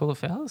 Did I call it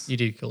Fowlers? You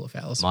did call it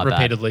Fowlers My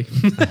bad. repeatedly.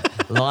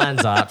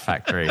 Lions Art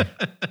Factory.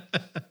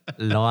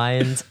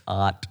 Lions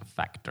Art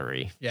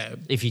Factory. Yeah.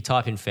 If you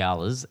type in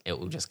Fowlers, it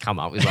will just come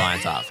up with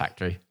Lions Art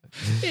Factory.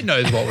 It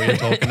knows what we're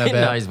talking It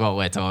about. knows what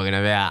we're talking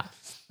about.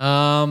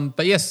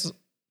 But yes,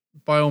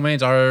 by all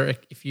means,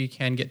 if you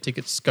can get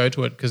tickets, go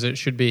to it because it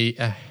should be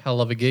a hell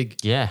of a gig.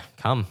 Yeah,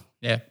 come.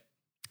 Yeah.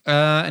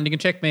 And you can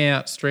check me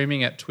out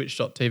streaming at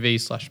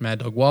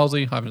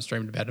twitch.tv/MadDogWilesy. I haven't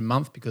streamed about a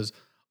month because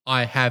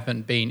I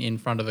haven't been in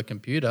front of a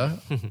computer.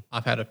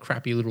 I've had a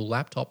crappy little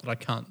laptop that I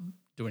can't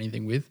do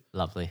anything with.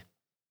 Lovely.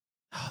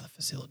 Oh, the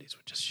facilities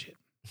were just shit.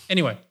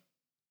 Anyway,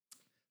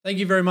 thank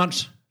you very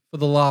much for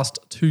the last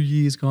 2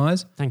 years,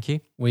 guys. Thank you.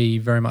 We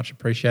very much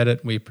appreciate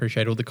it. We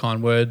appreciate all the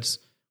kind words.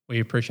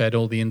 We appreciate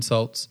all the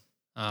insults.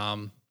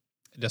 It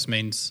just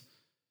means,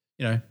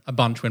 a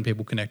bunch when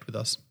people connect with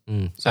us.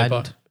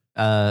 So,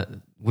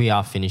 We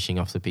are finishing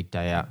off the Big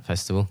Day Out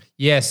Festival.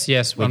 yes.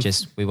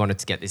 We wanted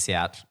to get this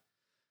out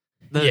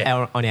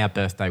Yeah. on our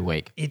birthday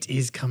week. It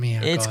is coming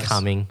out, It's guys.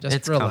 coming. Just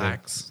It's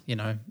relax,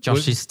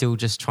 Josh is still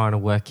just trying to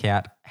work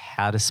out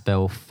how to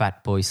spell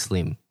Fatboy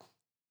Slim.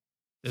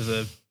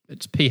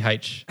 It's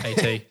PHAT.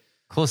 Of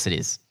course it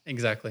is.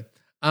 Exactly.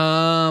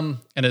 And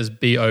it's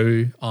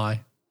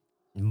BOI.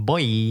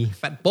 Boy.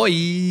 Fat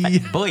boy.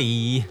 Fat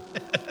boy.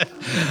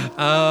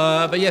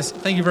 But yes,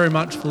 thank you very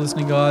much for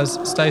listening, guys.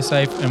 Stay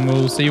safe, and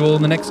we'll see you all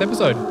in the next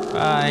episode.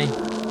 Bye.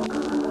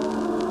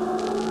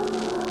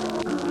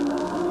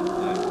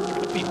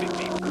 Beep, beep, beep.